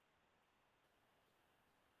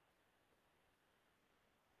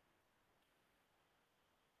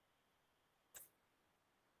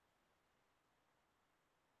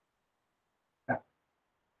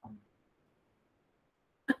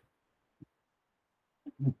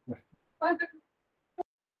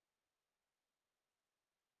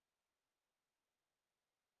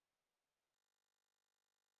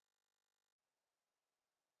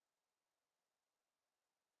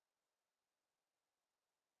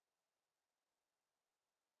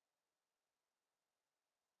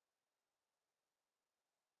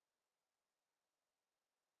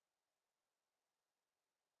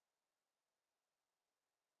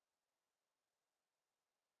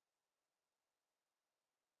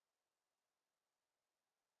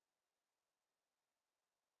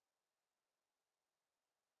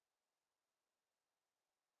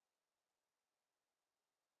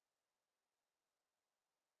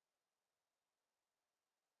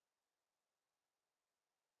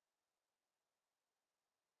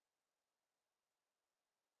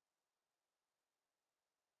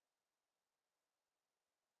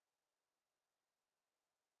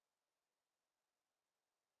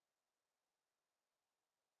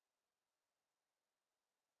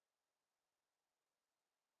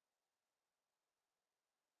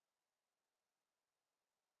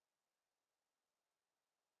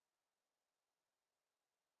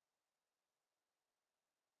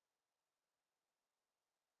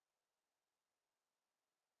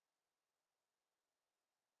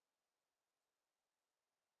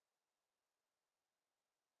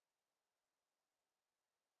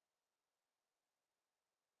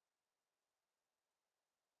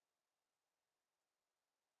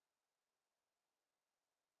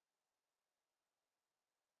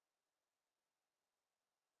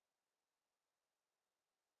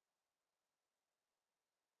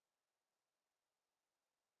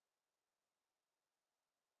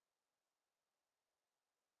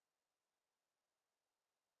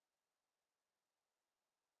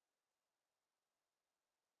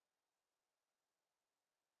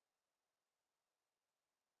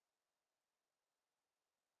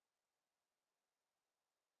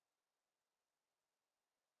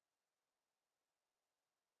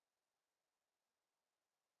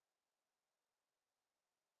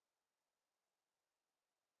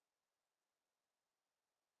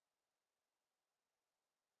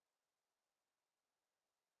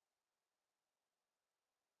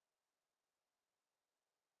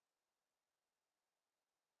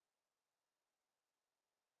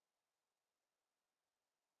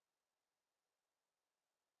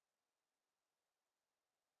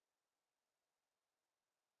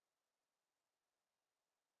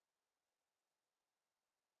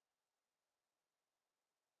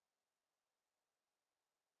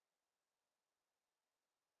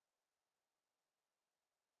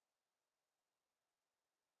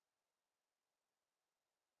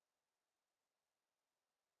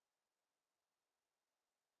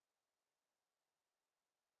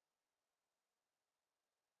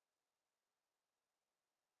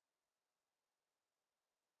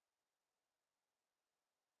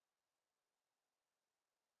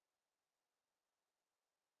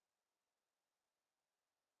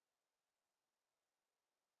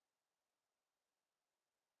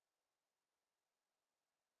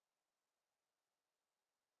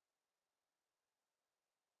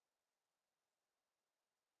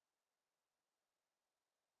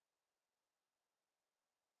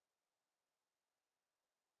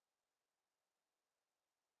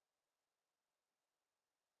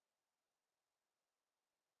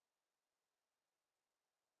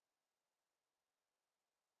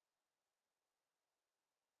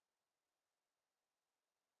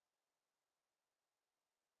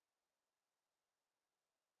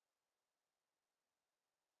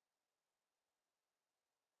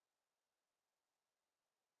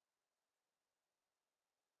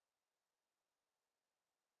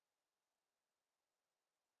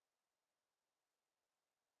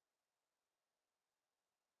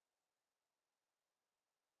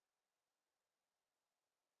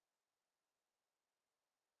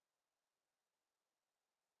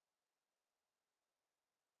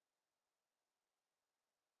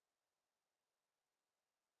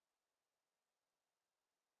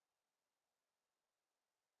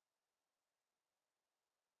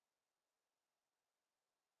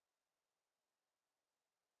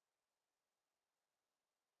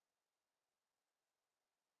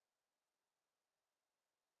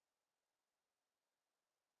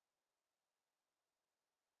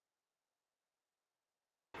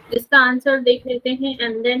 इसका answer देख लेते हैं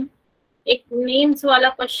and then एक names वाला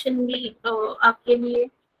question भी आपके लिए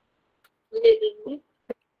ले लेंगे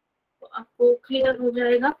तो आपको क्लियर हो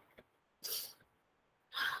जाएगा।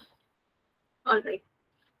 ऑलराइट,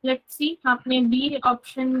 लेट्स सी, आपने बी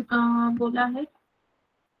ऑप्शन बोला है।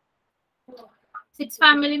 6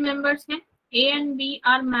 फैमिली मेंबर्स हैं। A and B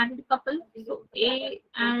are married couple. So A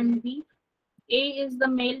and B. A is the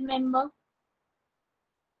male member.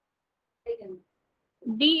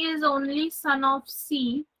 D is only son of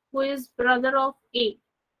C, who is brother of A.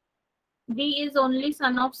 D is only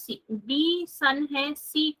son of C. D son है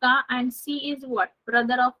C का and C is what?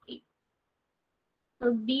 Brother of A.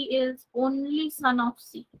 So D is only son of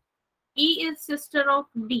C. E is sister of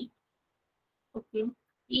D. Okay.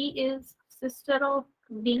 E is sister of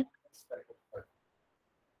D.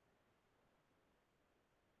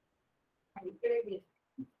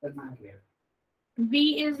 B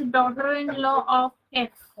is daughter-in-law of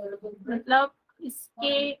F. मतलब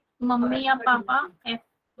इसके mummy या पापा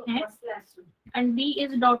F हैं and B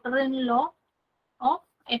is daughter-in-law of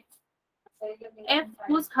F. F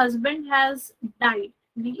whose husband has died.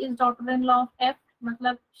 B is daughter-in-law of F,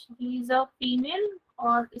 मतलब she is a female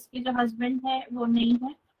और इसके जो husband है वो नहीं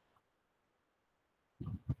है.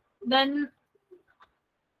 Then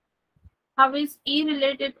how is E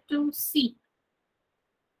related to C?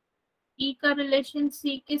 E का रिलेशन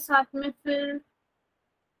C के साथ में फिर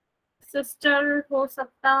सिस्टर हो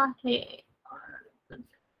सकता है.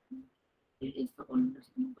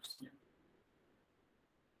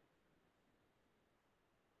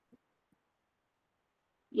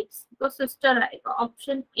 यस, तो सिस्टर आएगा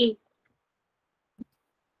ऑप्शन ए.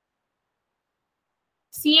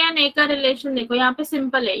 सी एंड ए का रिलेशन देखो, यहाँ पे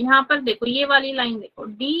सिंपल है. यहाँ पर देखो ये वाली लाइन देखो,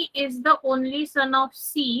 D is the only son of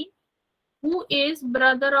see who is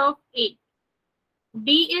brother of A.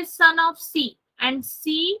 D is son of C and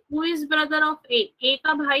see who is brother of ए. ए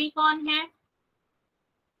का भाई कौन है?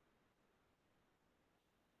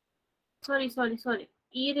 Sorry sorry sorry,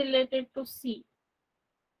 E related to C.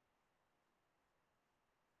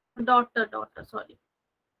 Daughter daughter, sorry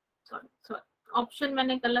sorry sorry, option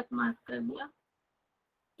मैंने गलत mark कर दिया.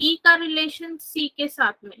 ई का relation सी के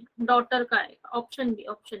साथ में डॉटर का आएगा. Option B,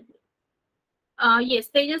 option B. Yes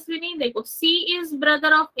Tejaswini, देखो सी is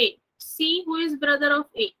brother of A. See who is brother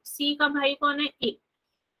of ए, सी का भाई कौन है? ए.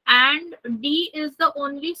 And D is the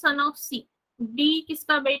only son of C. D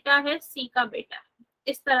किसका बेटा है? सी का बेटा है.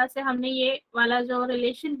 इस तरह से हमने ये वाला जो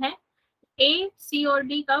रिलेशन है ए सी और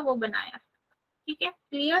डी का वो बनाया. ठीक है,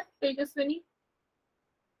 क्लियर तेजस्विनी?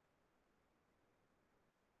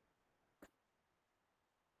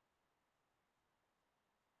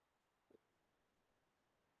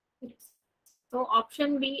 तो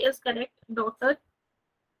option B is correct, daughter.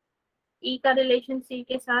 ई का रिलेशन सी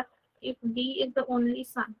के साथ. If D is the only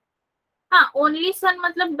son. हाँ, ओनली सन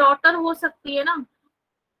मतलब डॉटर हो सकती है ना.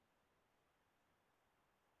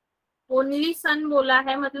 ओनली सन बोला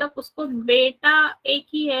है मतलब उसको बेटा एक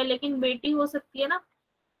ही है लेकिन बेटी हो सकती है ना,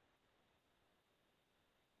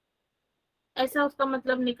 ऐसा उसका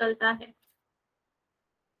मतलब निकलता है.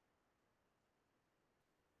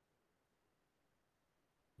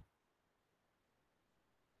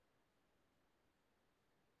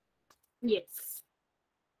 Yes,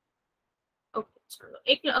 okay. चलो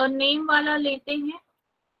एक नेम वाला लेते हैं.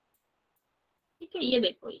 ठीक है, ये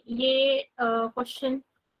देखो ये क्वेश्चन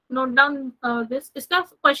नोट डाउन दिस. इसका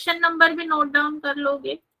क्वेश्चन नंबर भी नोट डाउन कर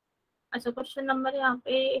लोगे? अच्छा, क्वेश्चन नंबर यहाँ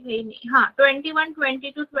पे है ही नहीं. हाँ, 21,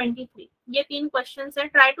 22, 23 ये 3 क्वेश्चन है.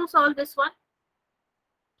 Try to solve this one.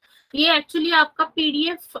 ये एक्चुअली आपका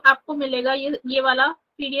पीडीएफ आपको मिलेगा, ये वाला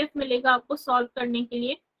पीडीएफ मिलेगा आपको सॉल्व करने के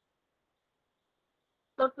लिए.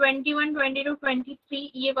 तो 21, 22, 23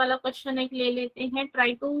 ये वाला क्वेश्चन एक ले लेते हैं.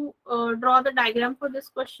 Try to draw the diagram for this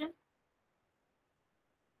question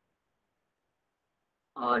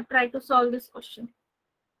और try to solve this question.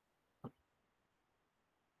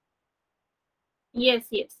 Yes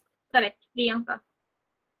yes, correct Priyanka.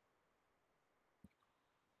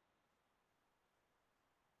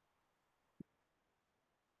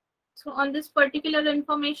 So on this particular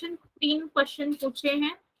information 3 question पूछे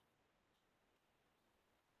हैं.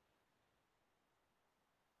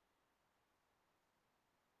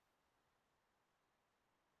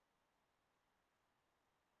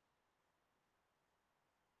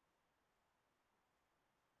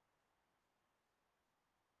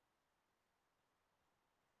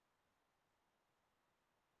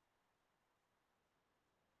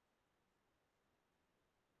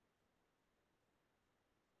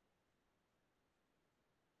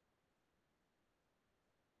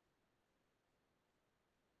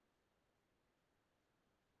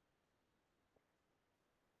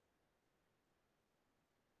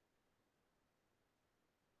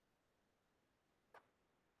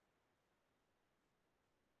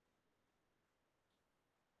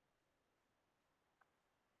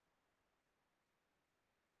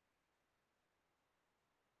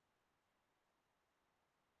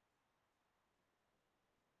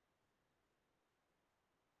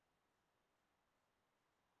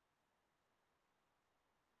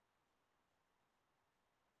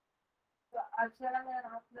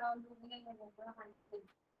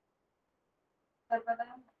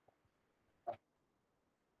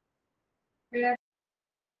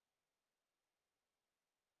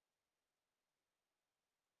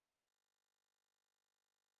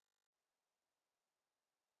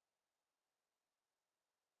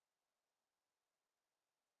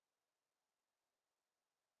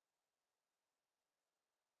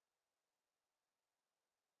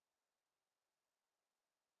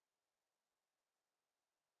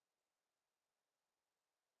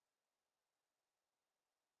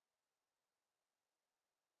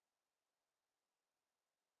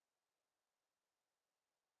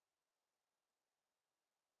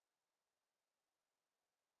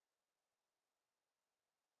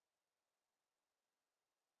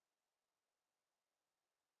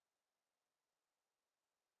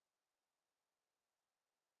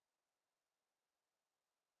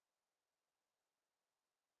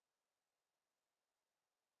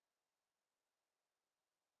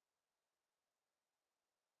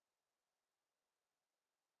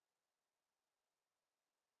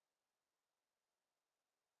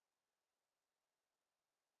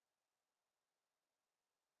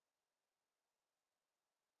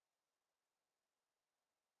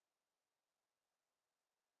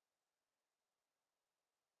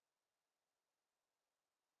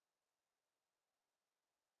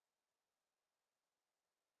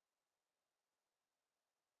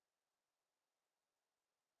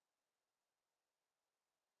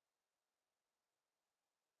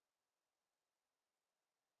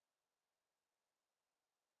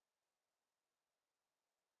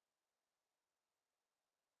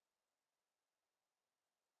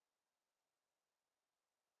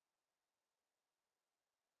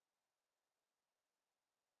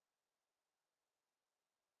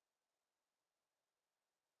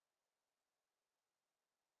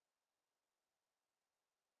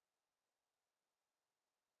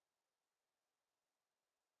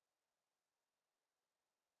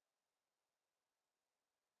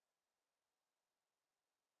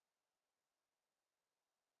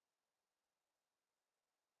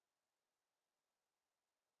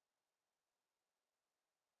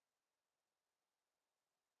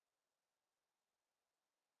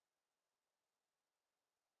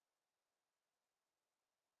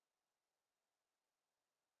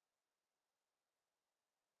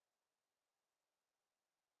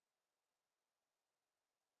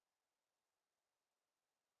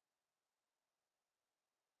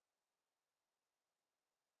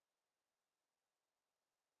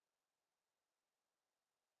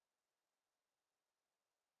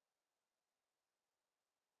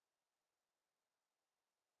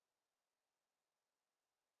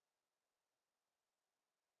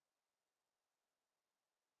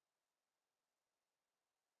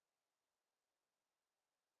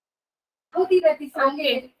 Okay,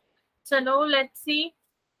 चलो लेट्स सी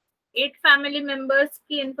 8 फैमिली मेंबर्स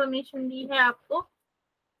की इंफॉर्मेशन दी है आपको.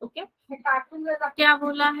 ओके, क्या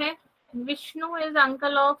बोला है? Vishnu is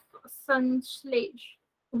uncle of संश्लेष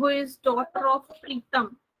who is daughter of प्रीतम.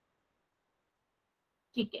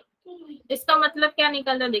 ठीक है, इसका मतलब क्या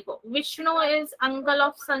निकल रहा है? देखो, Vishnu is uncle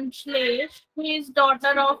of संश्लेष who is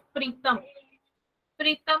daughter of प्रीतम.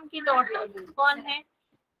 प्रीतम की डॉटर कौन है?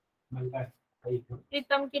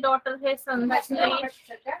 प्रीतम की डॉटर है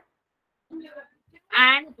संश्लेष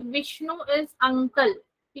एंड विष्णु इज अंकल.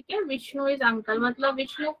 ठीक है, विष्णु इज अंकल मतलब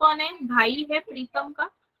विष्णु कौन है? भाई है प्रीतम का,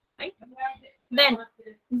 right. Then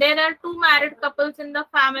there are 2 married couples in the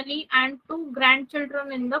family and 2 grand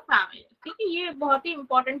children in the family. ठीक है, ये बहुत ही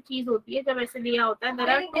इंपॉर्टेंट चीज होती है जब ऐसे दिया होता है. There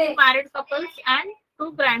are 2 married couples and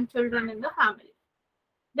 2 grand children in the family.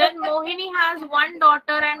 Then Mohini has 1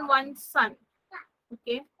 daughter and 1 sun.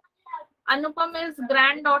 Okay, Anupam is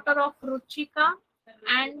granddaughter of Ruchika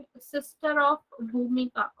and sister of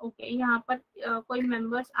भूमिका. ओके, यहाँ पर कोई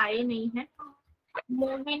मेंबर्स आए नहीं है.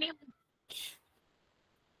 मोहिनी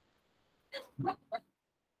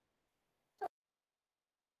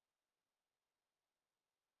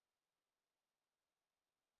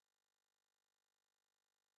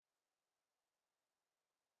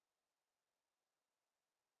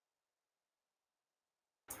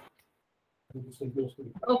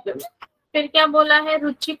ओके, फिर क्या बोला है?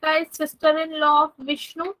 Ruchika is sister in law of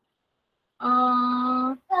Vishnu.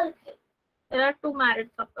 There are 2 married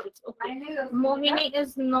couples. Okay. Mohini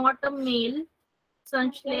is not a male.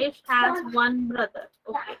 Sanshlesh has 1 brother.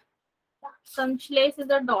 Okay. Sanshlesh is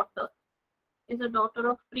a daughter. Is a daughter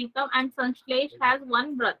of Pritam and Sanshlesh has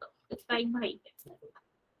 1 brother. इसका एक भाई है.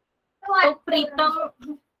 तो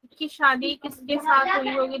प्रीतम की शादी किसके साथ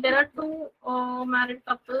हुई होगी? There are to married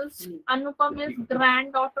couples. Anupam is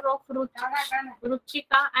grand daughter of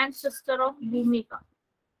Ruchika and sister of भूमिका.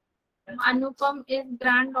 Anupam is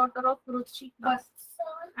granddaughter of Ruchika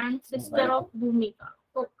and sister of Bhumika.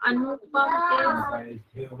 So Anupam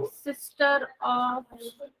is sister of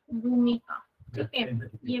Bhumika. ठीक है,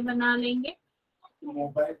 ये बना लेंगे.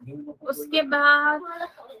 उसके बाद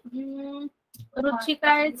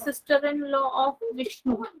Ruchika is sister in law of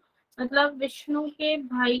Vishnu. मतलब विष्णु के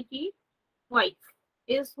भाई की wife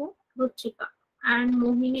is who? Ruchika. And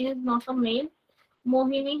Mohini is not a mail.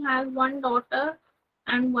 Mohini has one daughter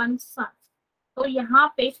and one सन. तो यहाँ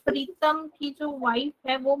पे प्रीतम की जो वाइफ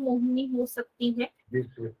है वो मोहिनी हो सकती है.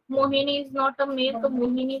 Mohini is not a mail, तो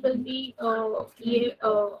मोहिनी विल बी ये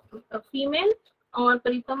फीमेल और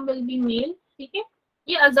प्रीतम विल बी मेल. ठीक है,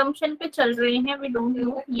 ये अजम्पशन पे चल रहे हैं, we don't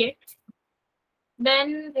know yet.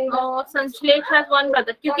 Then संश्लेष has one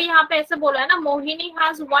brother, क्योंकि यहाँ पे ऐसे बोला है ना, Mohini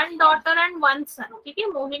has one daughter and one सन. ठीक है,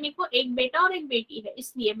 मोहिनी को एक बेटा और एक बेटी है,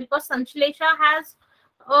 इसलिए because संश्लेषा has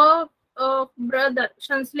brother.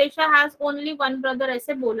 संश्लेषा has only one brother,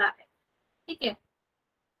 ऐसे बोला है. ठीक है,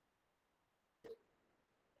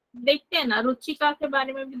 देखते हैं ना, रुचिका के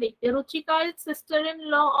बारे में भी देखते हैं. Ruchika is sister in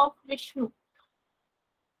law of Vishnu.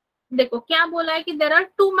 देखो क्या बोला है कि there are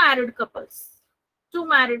to married couples. To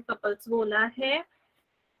married couples बोला है.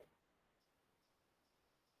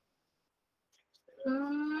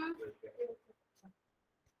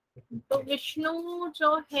 तो विष्णु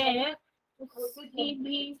जो है उसकी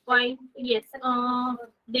भी वाइफ. यस,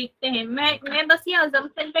 देखते हैं. मैं बस ये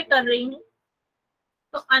अजम्पशन पे कर रही हूँ.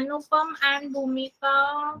 तो अनुपम एंड भूमिका.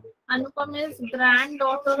 अनुपम is grand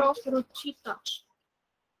daughter of Ruchika.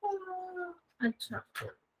 अच्छा,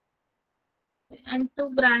 and to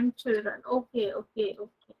grand children. Okay okay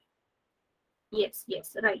okay, yes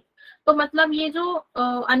yes right. तो मतलब ये जो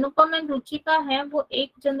अनुपम एंड रुचिका है वो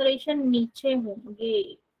एक जनरेशन नीचे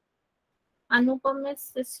होंगे. अनुपम इज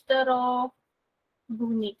सिस्टर ऑफ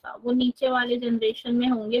भूमिका, वो नीचे वाले जनरेशन में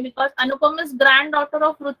होंगे because Anupam is grand daughter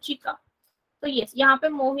of Ruchika. तो यस, यहाँ पे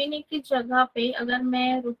मोहिनी की जगह पे अगर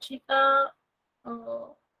मैं रुचिका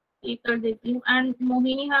ये कर देती हूँ. And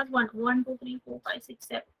Mohini has 1 2 3 4 5 6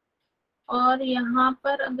 7. और यहाँ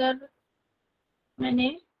पर अगर मैंने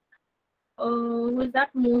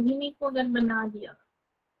दैट मोहिनी को अगर बना दिया,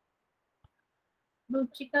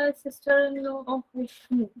 Ruchika sister in law of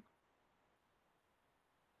Vishnu.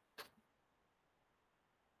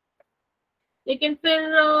 लेकिन फिर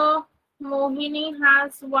मोहिनी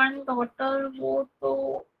हैज वन डॉटर,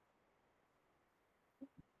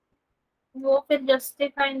 वो फिर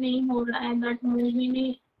जस्टिफाई नहीं हो रहा है that Mohini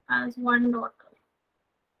has one daughter.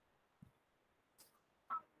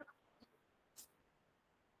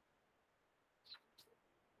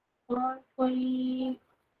 और कोई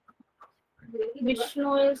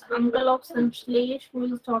Vishnu is uncle of Sanshlesh, who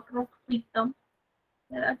is daughter of Pritam.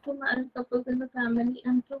 There are two married couples in the family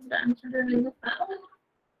and two grandchildren in the family.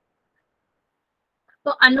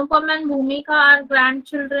 तो अनुपम and भूमिका आर ग्रैंड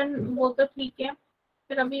चिल्ड्रन, वो तो ठीक है.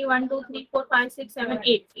 फिर अभी 1 2 3 4 5 6 7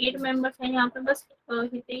 8 मेंबर्स हैं यहाँ पे. बस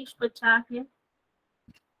हितेश बचा है.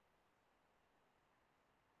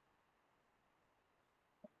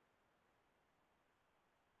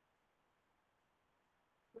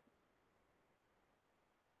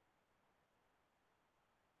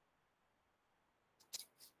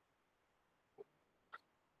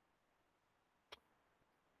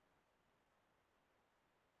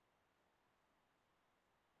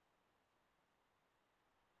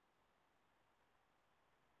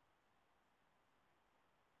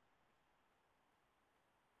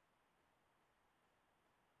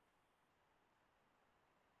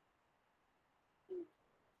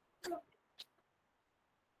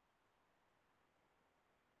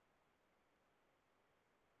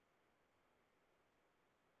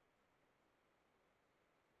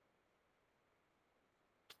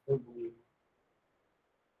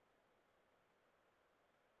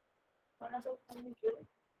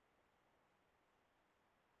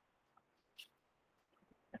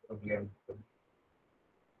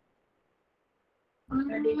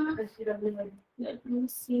 Let me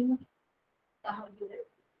see.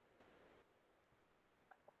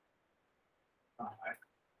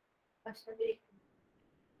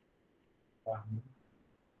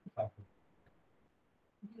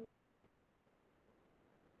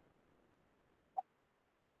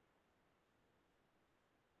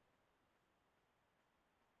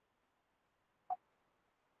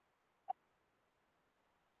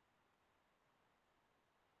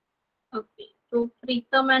 ओके, तो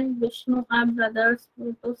प्रीतम एंड विष्णु आर ब्रदर्स,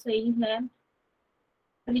 वो तो सही है.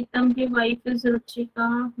 प्रीतम की wife is Ruchika,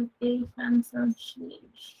 Hitesh and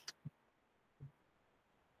संश्लेष।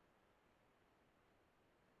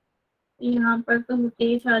 यहाँ पर तो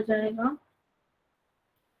हितेश आ जाएगा।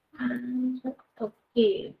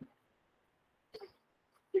 ओके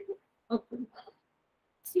ओके,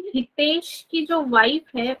 हितेश की जो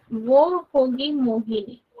वाइफ है वो होगी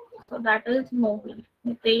Mohini, so that is Mohini,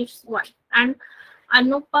 Hitesh wife. And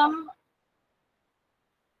Anupam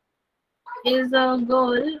is a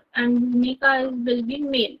girl and Bhumika will be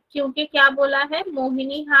male, क्योंकि क्या बोला है,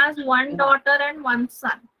 Mohini has one daughter and one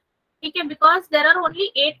son, ठीक है, because there are only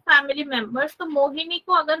 8 family members. तो मोहिनी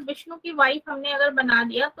को अगर विष्णु की वाइफ हमने अगर बना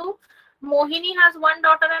दिया तो Mohini has one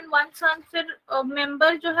daughter and one सन, फिर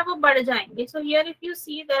मेंबर जो है वो बढ़ जाएंगे। So here if you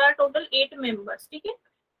see there are total 8 members, ठीक है,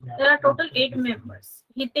 there are total 8 members.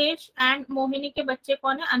 Hitesh and Mohini के बच्चे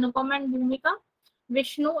कौन है, अनुपम एंड भूमिका।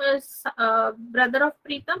 विष्णु इज ब्रदर ऑफ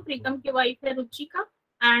प्रीतम, प्रीतम की वाइफ है Ruchika,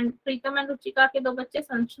 and Pritam and Ruchika के 2 बच्चे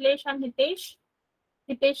संश्लेष एंड हितेश।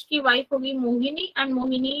 हितेश की वाइफ होगी मोहिनी, एंड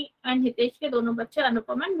मोहिनी एंड हितेश के दोनों बच्चे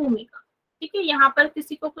अनुपम एंड भूमिका, ठीक है। यहाँ पर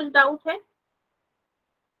किसी को कुछ डाउट है?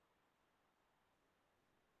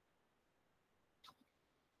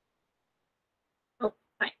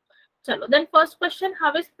 फाइन, चलो then first question,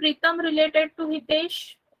 how is Pritam related to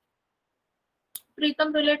Hitesh?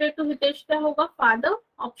 Pritam related to Hitesh क्या होगा, father,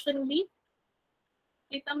 option B.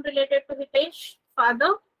 Pritam related to Hitesh,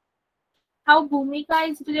 father. How भूमिका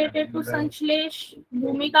इज रिलेटेड टू संश्लेष?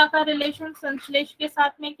 भूमिका का रिलेशन संश्लेष के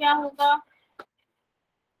साथ में क्या होगा?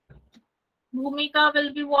 भूमिका will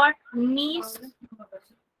be what, gneiss.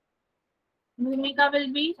 Bhumika will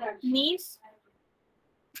be niece,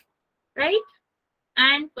 right?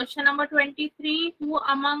 And question number 23, who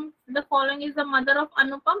among the following is the mother of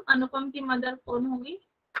Anupam? Anupam की mother कौन होगी?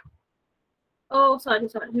 Oh, sorry,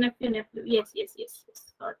 nephew. Yes.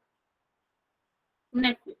 Sorry,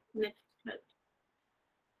 nephew. Right.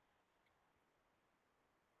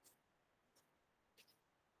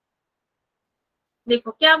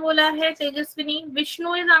 देखो क्या बोला है Tejaswini,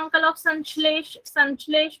 Vishnu is uncle of संश्लेष,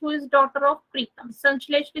 संश्लेष who is daughter of प्रीतम।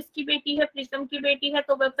 संश्लेष किसकी बेटी है, प्रीतम की बेटी है,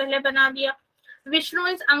 तो वह पहले बना दिया। विष्णु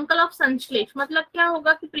इज अंकल ऑफ संश्लेष, मतलब क्या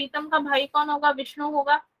होगा कि प्रीतम का भाई कौन होगा, विष्णु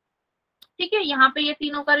होगा, ठीक है। यहाँ पे ये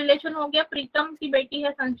तीनों का रिलेशन हो गया, प्रीतम की बेटी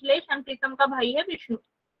है संश्लेष एंड प्रीतम का भाई है विष्णु।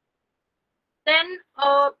 देन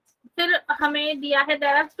फिर हमें दिया है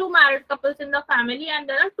there are 2 married couples in the family and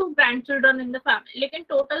there are 2 grand children in the family, लेकिन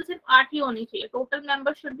टोटल सिर्फ 8 ही होनी चाहिए, टोटल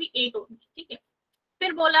मेंबर शुड बी 8 होनी, ठीक है।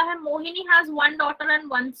 फिर बोला है मोहिनी हैज 1 डॉटर एंड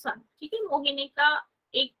 1 सन, ठीक है, मोहिनी का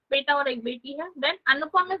एक बेटा और एक बेटी है। Then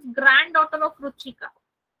Anupam is grand daughter of Ruchika,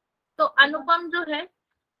 तो अनुपम जो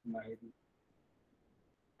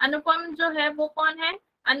है वो कौन है,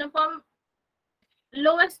 अनुपम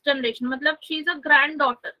लोएस्ट जनरेशन, मतलब she is a grand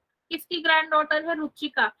daughter. किसकी ग्रैंड डॉटर है,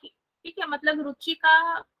 रुचिका की, ठीक है। मतलब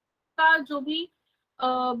रुचिका का जो भी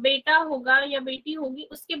बेटा होगा या बेटी होगी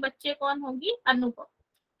उसके बच्चे कौन होगी, अनुपम।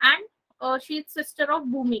 And she is sister of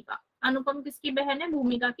भूमिका, अनुपम किसकी बहन है,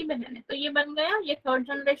 भूमिका की बहन है। तो ये बन गया, ये 3rd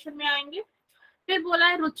जनरेशन में आएंगे। फिर बोला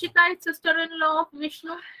है Ruchika is sister in law of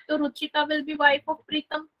Vishnu, तो Ruchika will be wife of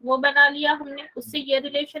प्रीतम, वो बना लिया हमने, उससे ये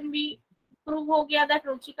रिलेशन भी प्रूव हो गया that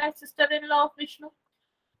Ruchika is sister in law of Vishnu.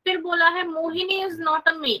 फिर बोला है Mohini is not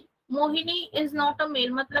a mail, Mohini is not a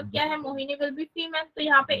mail मतलब क्या है, मोहिनी विल बी फीमेल। तो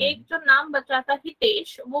यहाँ पे एक जो नाम बचा था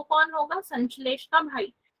हितेश, वो कौन होगा, संश्लेष का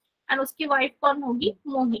भाई, एंड उसकी वाइफ कौन होगी,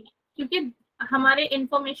 मोहिनी, क्योंकि हमारे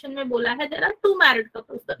इंफॉर्मेशन में बोला है देयर आर 2 मैरिड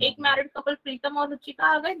कपल्स, तो एक मैरिड कपल प्रीतम और रुचिका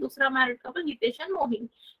आ गए, दूसरा married couple Hitesh and Mohini.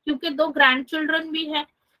 क्योंकि 2 ग्रैंड चिल्ड्रन भी है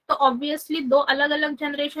तो ऑब्वियसली 2 अलग अलग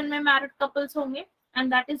जनरेशन में मैरिड कपल्स होंगे,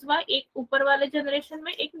 एंड दैट इज वाई एक ऊपर वाले जनरेशन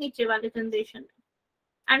में, एक नीचे वाले जनरेशन में।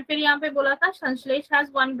 एंड फिर यहाँ पे बोला था संश्लेष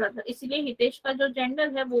हैज 1 ब्रदर, इसीलिए हितेश का जो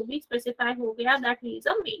जेंडर है वो भी स्पेसिफाई हो गया that he is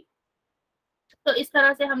a mail. तो इस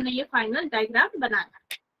तरह से हमने ये फाइनल डायग्राम बनाया।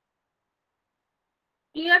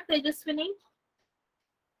 क्लियर तेजस्विनी?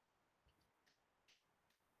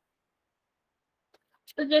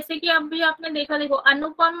 तो जैसे कि अभी आपने देखा, देखो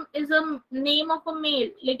अनुपम is a name of a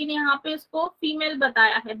mail, लेकिन यहाँ पे उसको फीमेल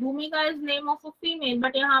बताया है। भूमिका is name of a female,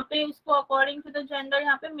 but यहाँ पे उसको अकॉर्डिंग टू द जेंडर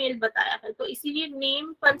यहाँ पे मेल बताया है। तो इसीलिए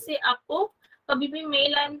नेम पर से आपको कभी भी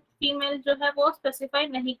मेल एंड फीमेल जो है वो स्पेसिफाई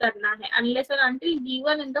नहीं करना है, unless and until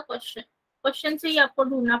given in the question. Question से ही आपको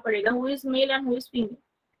ढूंढना पड़ेगा who is male and who is female.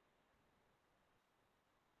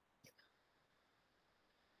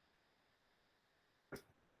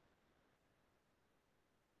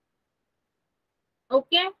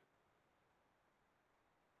 Okay,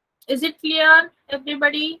 is it clear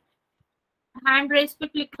everybody? Hand raise पे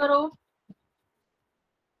क्लिक करो।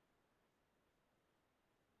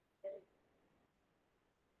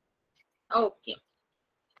 ओके,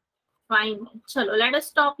 फाइन, चलो let us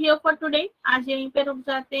stop here for today. आज यहीं पे रुक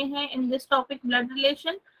जाते हैं in this topic blood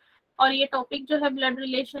relation. और ये टॉपिक जो है ब्लड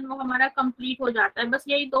रिलेशन वो हमारा कंप्लीट हो जाता है। बस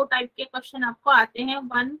यही दो टाइप के क्वेश्चन आपको आते हैं।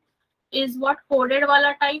 वन इज व्हाट कोडेड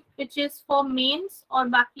वाला type which is for mains, और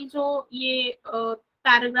बाकी जो ये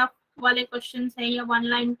पैराग्राफ वाले क्वेश्चंस हैं या वन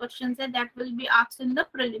लाइन क्वेश्चंस है that will be asked in the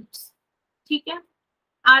prelims. ठीक है।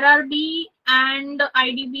 आरआरबी एंड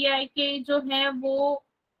आईडीबीआई के जो है वो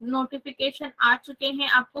नोटिफिकेशन आ चुके हैं,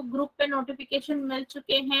 आपको ग्रुप पे नोटिफिकेशन मिल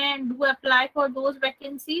चुके हैं। Do apply for those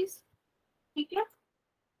vacancies. ठीक है,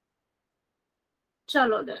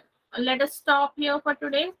 चलो then let us stop here for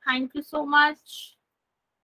today. Thank you so much.